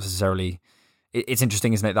not necessarily, it's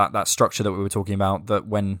interesting, isn't it, that structure that we were talking about, that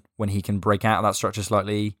when he can break out of that structure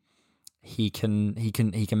slightly, he can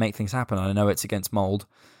make things happen. I know it's against Molde,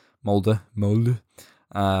 but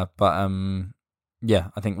yeah,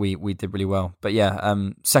 I think we did really well. But yeah,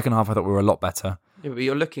 second half I thought we were a lot better. Yeah, but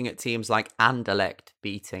you're looking at teams like Anderlecht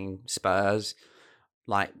beating Spurs,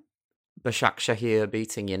 like Başakşehir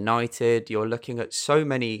beating United. You're looking at so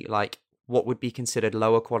many like what would be considered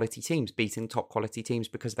lower quality teams beating top quality teams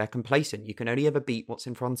because they're complacent. You can only ever beat what's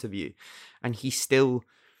in front of you, and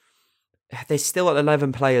there's still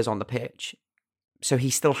 11 players on the pitch. So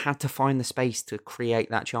he still had to find the space to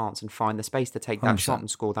create that chance and find the space to take that 100%. Shot and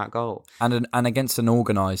score that goal. And against an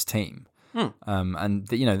organised team. And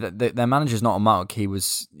their manager's not a mug. He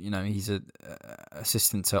was, he's a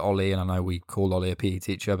assistant to Ollie, and I know we call Ollie a PE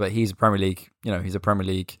teacher, but he's a Premier League, he's a Premier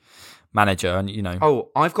League manager, and Oh,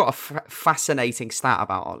 I've got a fascinating stat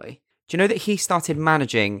about Ollie. Do you know that he started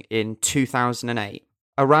managing in 2008,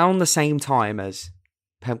 around the same time as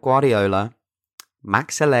Pep Guardiola,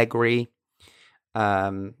 Max Allegri,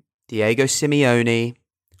 Diego Simeone,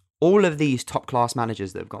 all of these top-class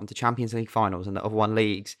managers that have gotten to Champions League finals and that have won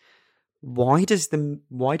leagues? Why do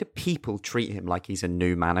people treat him like he's a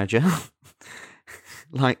new manager?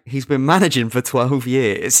 Like, he's been managing for 12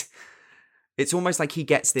 years. It's almost like he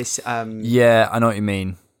gets this yeah, I know what you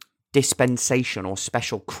mean. dispensation or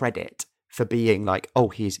special credit for being like, oh,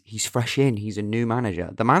 he's fresh in, he's a new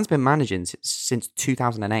manager. The man's been managing since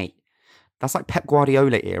 2008. That's like Pep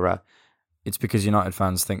Guardiola era. It's because United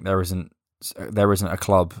fans think there isn't a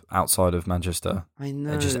club outside of Manchester. I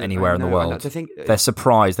know, just anywhere in the world. They're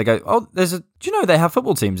surprised. They go, oh, do you know they have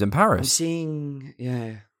football teams in I'm Paris? seeing,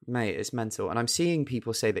 mate, it's mental. And I'm seeing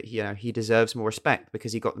people say that he deserves more respect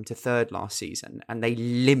because he got them to third last season, and they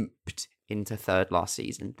limped into third last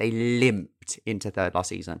season.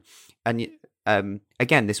 And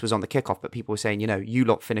again, this was on the kickoff, but people were saying, you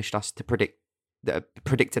lot predicted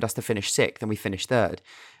us to finish sixth, and we finished third.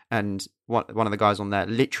 And one of the guys on there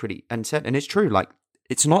literally said, and it's true, like,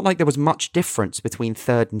 it's not like there was much difference between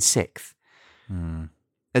third and sixth.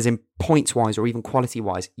 As in points-wise or even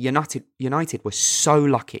quality-wise. United were so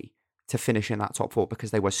lucky to finish in that top four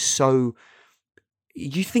because they were so...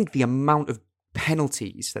 You think the amount of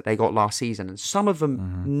penalties that they got last season, and some of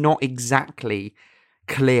them not exactly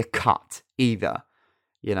clear-cut either.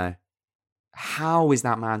 How is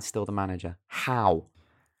that man still the manager? How?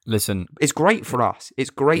 Listen, it's great for us. It's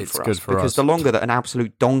great for us because the longer that an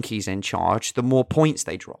absolute donkey's in charge, the more points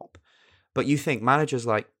they drop. But you think managers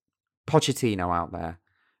like Pochettino out there,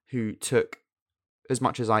 who took, as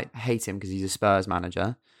much as I hate him because he's a Spurs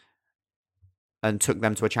manager, and took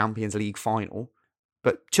them to a Champions League final,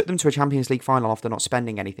 but took them to a Champions League final after not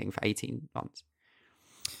spending anything for 18 months.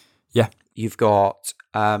 Yeah. You've got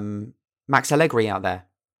Max Allegri out there,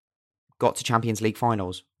 got to Champions League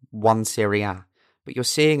finals, won Serie A. But you're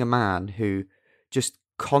seeing a man who just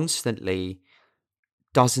constantly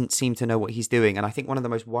doesn't seem to know what he's doing. And I think one of the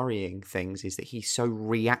most worrying things is that he's so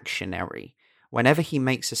reactionary. Whenever he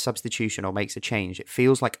makes a substitution or makes a change, it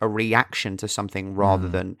feels like a reaction to something rather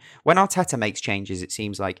than... When Arteta makes changes, it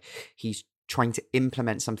seems like he's trying to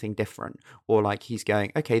implement something different, or like he's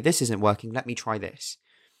going, okay, this isn't working, let me try this.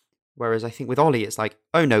 Whereas I think with Ollie, it's like,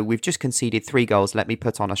 oh no, we've just conceded 3 goals, let me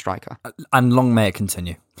put on a striker. And long may it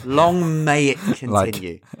continue. Long may it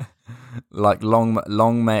continue.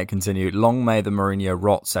 long may it continue. Long may the Mourinho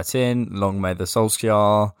rot set in. Long may the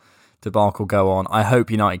Solskjaer debacle go on. I hope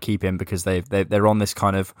United keep him because they're on this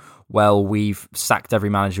kind of, well, we've sacked every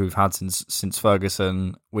manager we've had since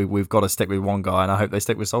Ferguson. We've got to stick with one guy, and I hope they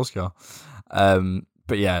stick with Solskjaer.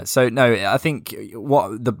 But yeah, so no, I think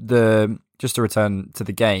what the just to return to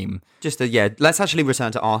the game. Let's actually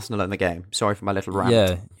return to Arsenal and the game. Sorry for my little rant.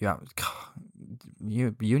 Yeah, you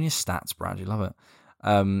and your stats, Brad, you love it.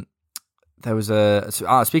 There was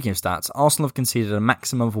speaking of stats, Arsenal have conceded a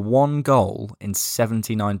maximum of 1 goal in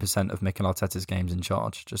 79% of Mikel Arteta's games in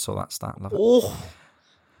charge. Just saw that stat, love it.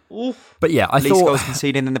 Oh. But yeah, I least thought goals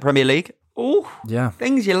conceded in the Premier League. Oh, yeah,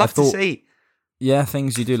 things you love to see. Yeah,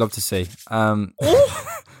 things you do love to see.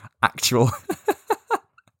 Actual.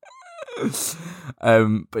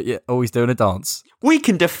 But yeah, always doing a dance. We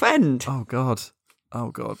can defend. Oh God,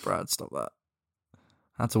 Brad, stop that.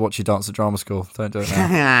 I had to watch you dance at drama school. Don't do it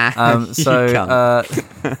now. I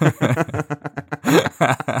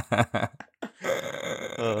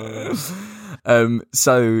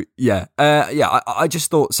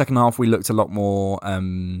just thought second half we looked a lot more.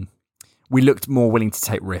 We looked more willing to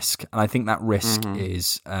take risk, and I think that risk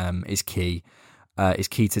is key. Is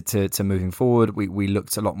key to moving forward. We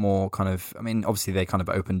looked a lot more kind of. I mean, obviously they kind of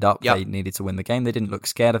opened up. Yep. They needed to win the game. They didn't look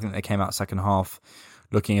scared. I think they came out second half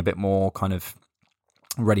looking a bit more kind of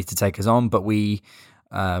ready to take us on. But we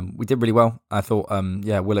did really well. I thought.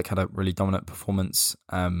 Willock had a really dominant performance.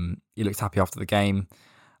 He looked happy after the game.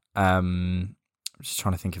 I'm just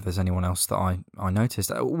trying to think if there's anyone else that I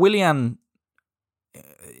noticed. Willian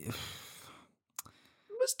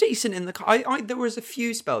was decent in the. There was a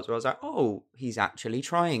few spells where I was like, oh, he's actually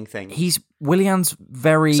trying things. Willian's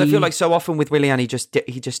very. So I feel like so often with Willian, he just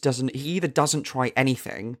doesn't. He either doesn't try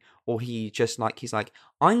anything, or he's like,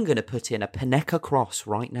 I'm gonna put in a Panenka cross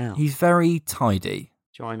right now. He's very tidy.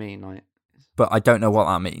 Do you know what I mean? Like, but I don't know what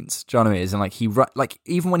that means. Do you know what I mean? And like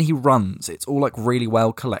even when he runs, it's all like really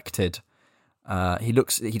well collected. He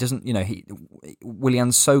doesn't.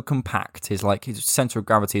 Willian's so compact. His center of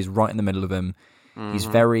gravity is right in the middle of him. He's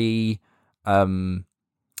very,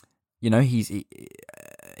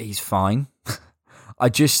 he's fine. I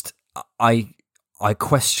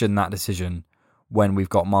question that decision when we've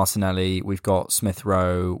got Martinelli, we've got Smith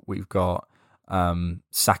Rowe, we've got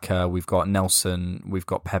Saka, we've got Nelson, we've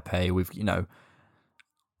got Pepe.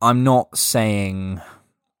 I'm not saying.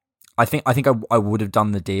 I think I would have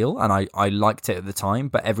done the deal, and I liked it at the time.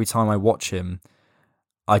 But every time I watch him,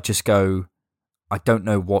 I just go, I don't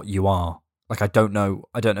know what you are. Like I don't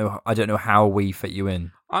know how we fit you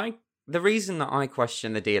in. The reason that I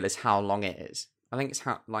question the deal is how long it is. I think it's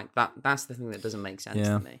how like that. That's the thing that doesn't make sense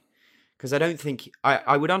to me. Because I don't think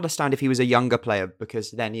I would understand if he was a younger player,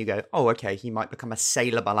 because then you go, oh, okay, he might become a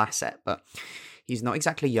saleable asset, but he's not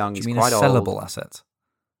exactly young. He's quite old. Sellable asset?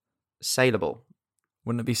 Saleable.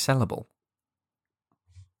 Wouldn't it be sellable?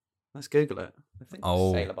 Let's Google it. I think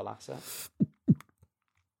saleable asset.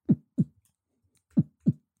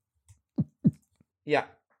 Yeah,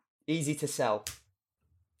 easy to sell.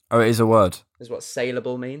 Oh, it is a word. Is what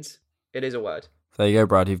saleable means. It is a word. There you go,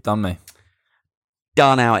 Brad. You've done me.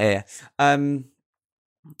 Done out here.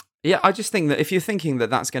 Yeah, I just think that if you're thinking that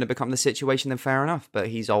that's going to become the situation, then fair enough. But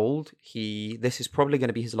he's old. This is probably going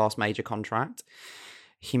to be his last major contract.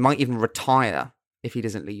 He might even retire if he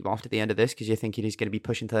doesn't leave after the end of this, because you're thinking he's going to be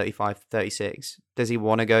pushing 35, 36. Does he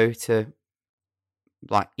want to go to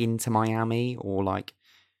like into Miami or like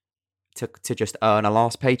to just earn a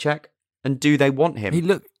last paycheck? And do they want him? He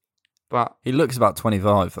looks about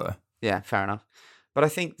 25 though. Yeah, fair enough. But I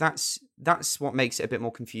think that's what makes it a bit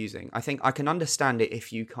more confusing. I think I can understand it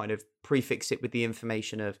if you kind of prefix it with the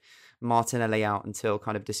information of Martinelli out until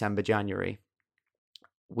kind of December, January.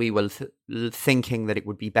 We were thinking that it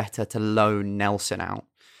would be better to loan Nelson out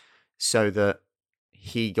so that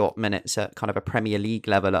he got minutes at kind of a Premier League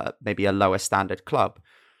level at maybe a lower standard club.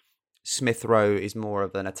 Smith Rowe is more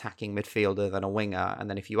of an attacking midfielder than a winger. And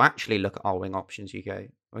then if you actually look at our wing options, you go,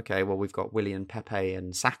 okay, well, we've got Willian, Pepe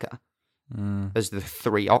and Saka as the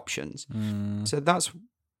three options. So that's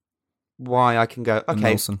why I can go, okay.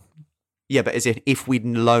 Nelson. Yeah, but as if we'd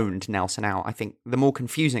loaned Nelson out, I think the more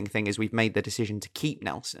confusing thing is we've made the decision to keep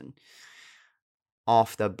Nelson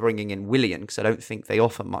after bringing in Willian, because I don't think they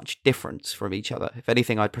offer much difference from each other. If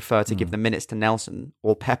anything, I'd prefer to give the minutes to Nelson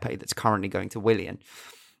or Pepe that's currently going to Willian,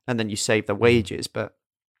 and then you save the wages. But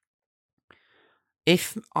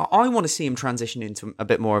if I want to see him transition into a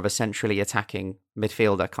bit more of a centrally attacking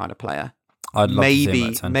midfielder kind of player, I'd love to see him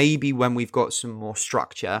at 10. Maybe when we've got some more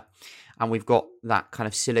structure and we've got that kind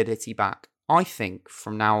of solidity back, I think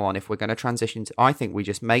from now on, if we're going to transition to, I think we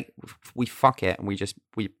fuck it and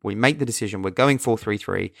we make the decision. We're going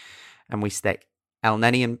 4-3-3 and we stick El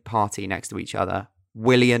Neni and Partey next to each other,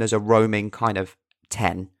 Willian as a roaming kind of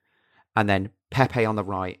 10, and then Pepe on the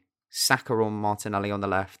right, Saka or Martinelli on the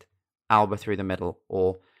left, Alba through the middle,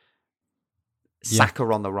 or Saka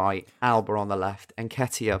on the right, Alba on the left, and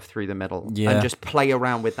Nketiah through the middle, and just play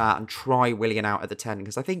around with that and try Willian out at the 10,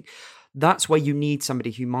 because I think that's where you need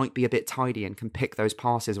somebody who might be a bit tidy and can pick those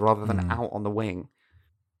passes rather than out on the wing.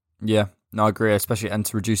 Yeah, no, I agree, especially, and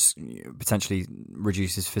to potentially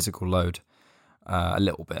reduce his physical load a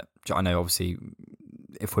little bit. I know, obviously,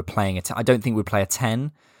 if we're playing I don't think we'd play a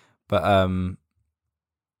 10, but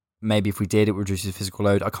maybe if we did, it would reduce his physical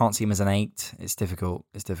load. I can't see him as an 8. It's difficult.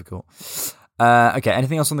 Okay,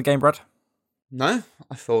 anything else on the game, Brad? No,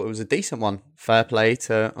 I thought it was a decent one. Fair play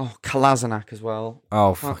to Kolasinac as well.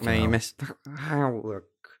 Oh, fuck me, you missed. How look?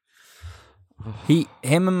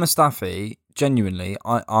 Him and Mustafi. Genuinely,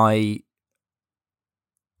 I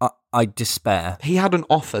despair. He had an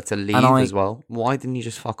offer to leave as well. Why didn't he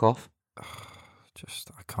just fuck off?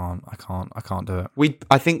 I can't do it.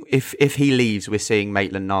 I think if he leaves, we're seeing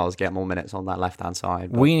Maitland-Niles get more minutes on that left-hand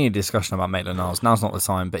side. But we need a discussion about Maitland-Niles. Now's not the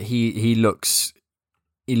time, but he looks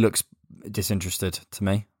disinterested to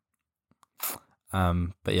me.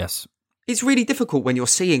 But yes, it's really difficult when you're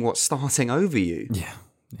seeing what's starting over you. Yeah.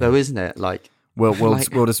 Though, isn't it? Like we'll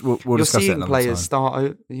discuss it another seeing players time.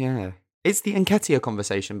 start. Yeah. It's the Nketiah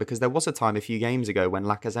conversation, because there was a time a few games ago when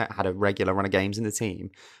Lacazette had a regular run of games in the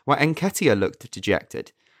team where Nketiah looked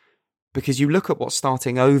dejected, because you look at what's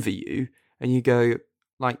starting over you and you go,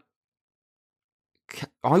 like,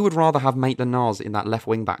 I would rather have Maitland-Niles in that left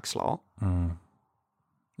wing-back slot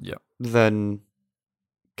than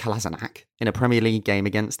Kolasinac in a Premier League game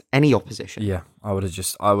against any opposition. Yeah, I would have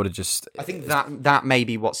just. I think that may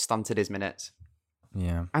be what stunted his minutes.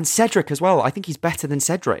 Yeah. And Cedric as well. I think he's better than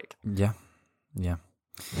Cedric. Yeah.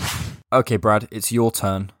 Okay, Brad, it's your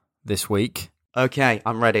turn this week. Okay,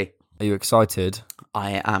 I'm ready. Are you excited?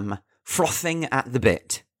 I am frothing at the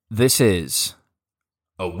bit. This is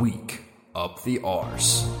a week up the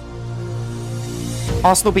arse.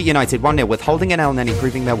 Arsenal beat United 1-0 with Holding and El Neni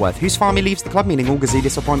proving their worth. Husfami leaves the club, meaning all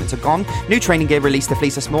Gazidis appointments are gone. New training gear released to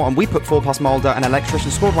fleece us more, and we put 4 past Molde, and Electrician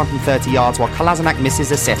scored one from 30 yards while Kolasinac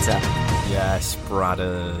misses a sitter. Yes,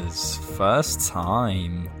 Bradders. First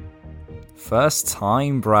time,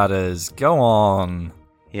 Bradders. Go on.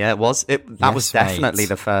 Yeah, it was. That was definitely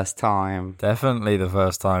the first time. Definitely the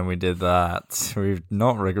first time we did that. We've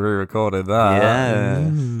not re-recorded that. Yeah.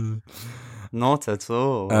 Not at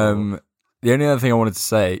all. The only other thing I wanted to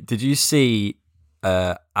say, did you see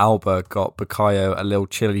Alba got Bukayo a little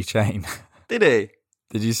chili chain? Did he?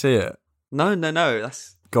 Did you see it? No.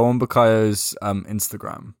 That's. Go on Bukayo's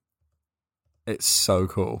Instagram. It's so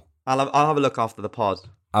cool. I'll have a look after the pod.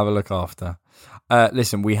 Have a look after.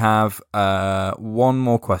 Listen, we have one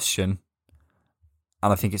more question,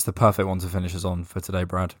 and I think it's the perfect one to finish us on for today,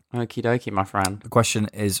 Brad. Okie dokie, my friend. The question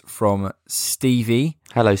is from Stevie.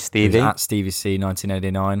 Hello, Stevie. At Stevie C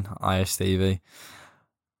 1989. Hiya, Stevie.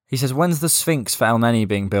 He says, when's the Sphinx for El Neni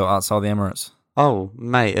being built outside the Emirates? Oh,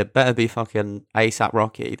 mate, it better be fucking ASAP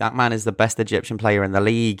Rocky. That man is the best Egyptian player in the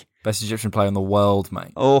league. Best Egyptian player in the world,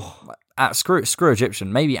 mate. Oh, Screw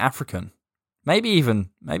Egyptian, maybe African. Maybe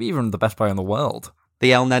even the best player in the world.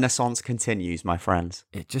 The El Renaissance continues, my friends.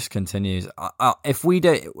 It just continues. If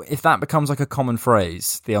that becomes like a common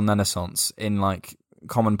phrase, the El Renaissance, in like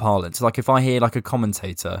common parlance, like if I hear like a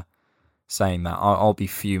commentator saying that, I'll be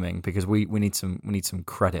fuming because we need some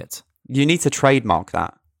credit. You need to trademark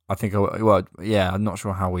that. I think I'm not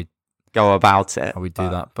sure how we go about it. How we do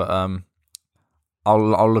that, but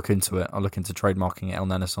I'll look into it. I'll look into trademarking it, El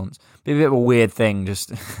Renaissance. Be a bit of a weird thing.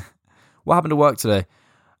 Just what happened to work today?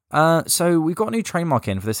 So we've got a new trademark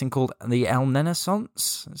in for this thing called the El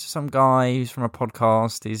Renaissance. It's some guy who's from a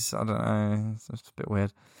podcast. I don't know. It's just a bit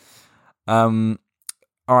weird. All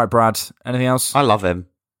right, Brad. Anything else? I love him.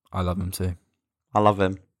 I love him too. I love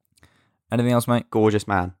him. Anything else, mate? Gorgeous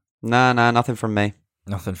man. No, nothing from me.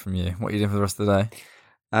 Nothing from you. What are you doing for the rest of the day?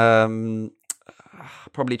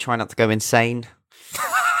 Probably try not to go insane.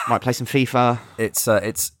 Might play some FIFA. It's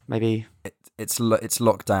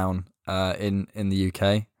lockdown in the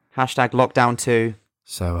UK. Hashtag lockdown 2.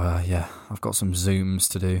 So I've got some Zooms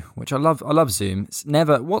to do, which I love. I love Zoom.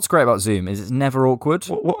 What's great about Zoom is it's never awkward.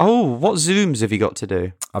 What Zooms have you got to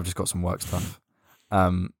do? I've just got some work stuff.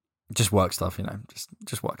 Just work stuff,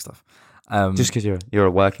 just work stuff. Just because you're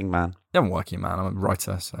a working man. I'm a working man. I'm a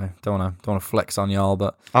writer, so don't want to flex on y'all.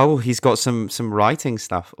 But he's got some writing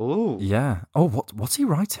stuff. Oh yeah. Oh, what's he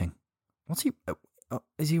writing? What's he?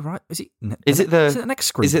 Is he right? Is he? Is it the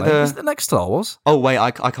next screenplay? Is it the next Star Wars? Oh wait,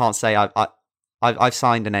 I can't say. I've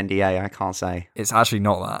signed an NDA. I can't say. It's actually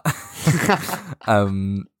not that.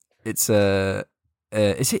 It's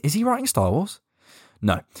is he writing Star Wars?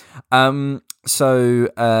 No. So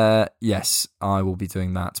yes, I will be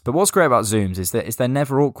doing that. But what's great about Zooms is they're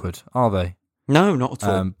never awkward, are they? No, not at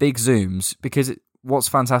all. Big Zooms, because what's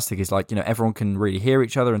fantastic is everyone can really hear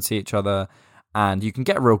each other and see each other, and you can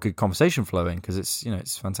get a real good conversation flowing because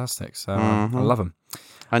it's fantastic. So I love them.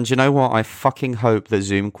 And you know what? I fucking hope that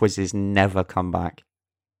Zoom quizzes never come back,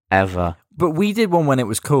 ever. But we did one when it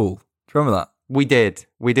was cool. Do you remember that? We did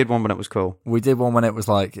one when it was cool. We did one when it was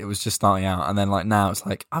it was just starting out, and then now it's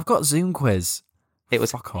I've got Zoom quiz. It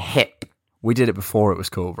was hip. We did it before it was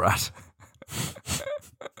cool, Brad.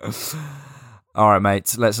 All right,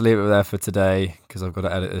 mate. Let's leave it there for today because I've got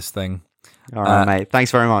to edit this thing. All right, mate.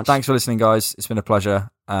 Thanks very much. Thanks for listening, guys. It's been a pleasure.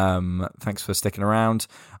 Thanks for sticking around.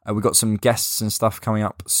 We've got some guests and stuff coming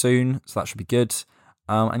up soon, so that should be good.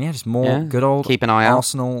 And just more good old keep an eye out.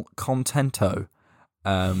 Arsenal contento.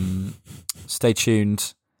 Stay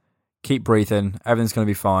tuned. Keep breathing. Everything's going to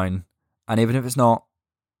be fine. And even if it's not,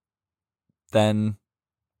 then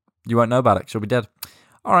you won't know about it because you'll be dead.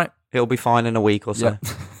 All right. It'll be fine in a week or so. Yeah.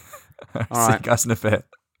 All See right. you guys in a bit.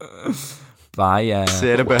 Bye. See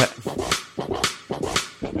you in a bit.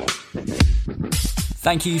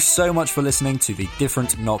 Thank you so much for listening to the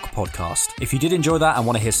Different Knock podcast. If you did enjoy that and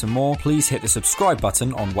want to hear some more, please hit the subscribe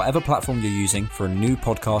button on whatever platform you're using for a new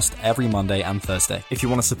podcast every Monday and Thursday. If you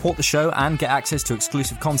want to support the show and get access to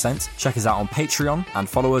exclusive content, check us out on Patreon and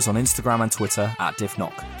follow us on Instagram and Twitter at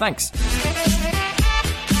DiffKnock. Thanks.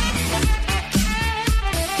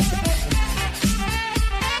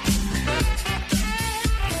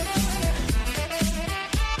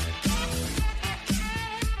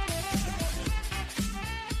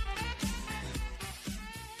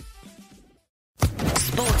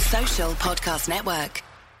 Social Podcast Network.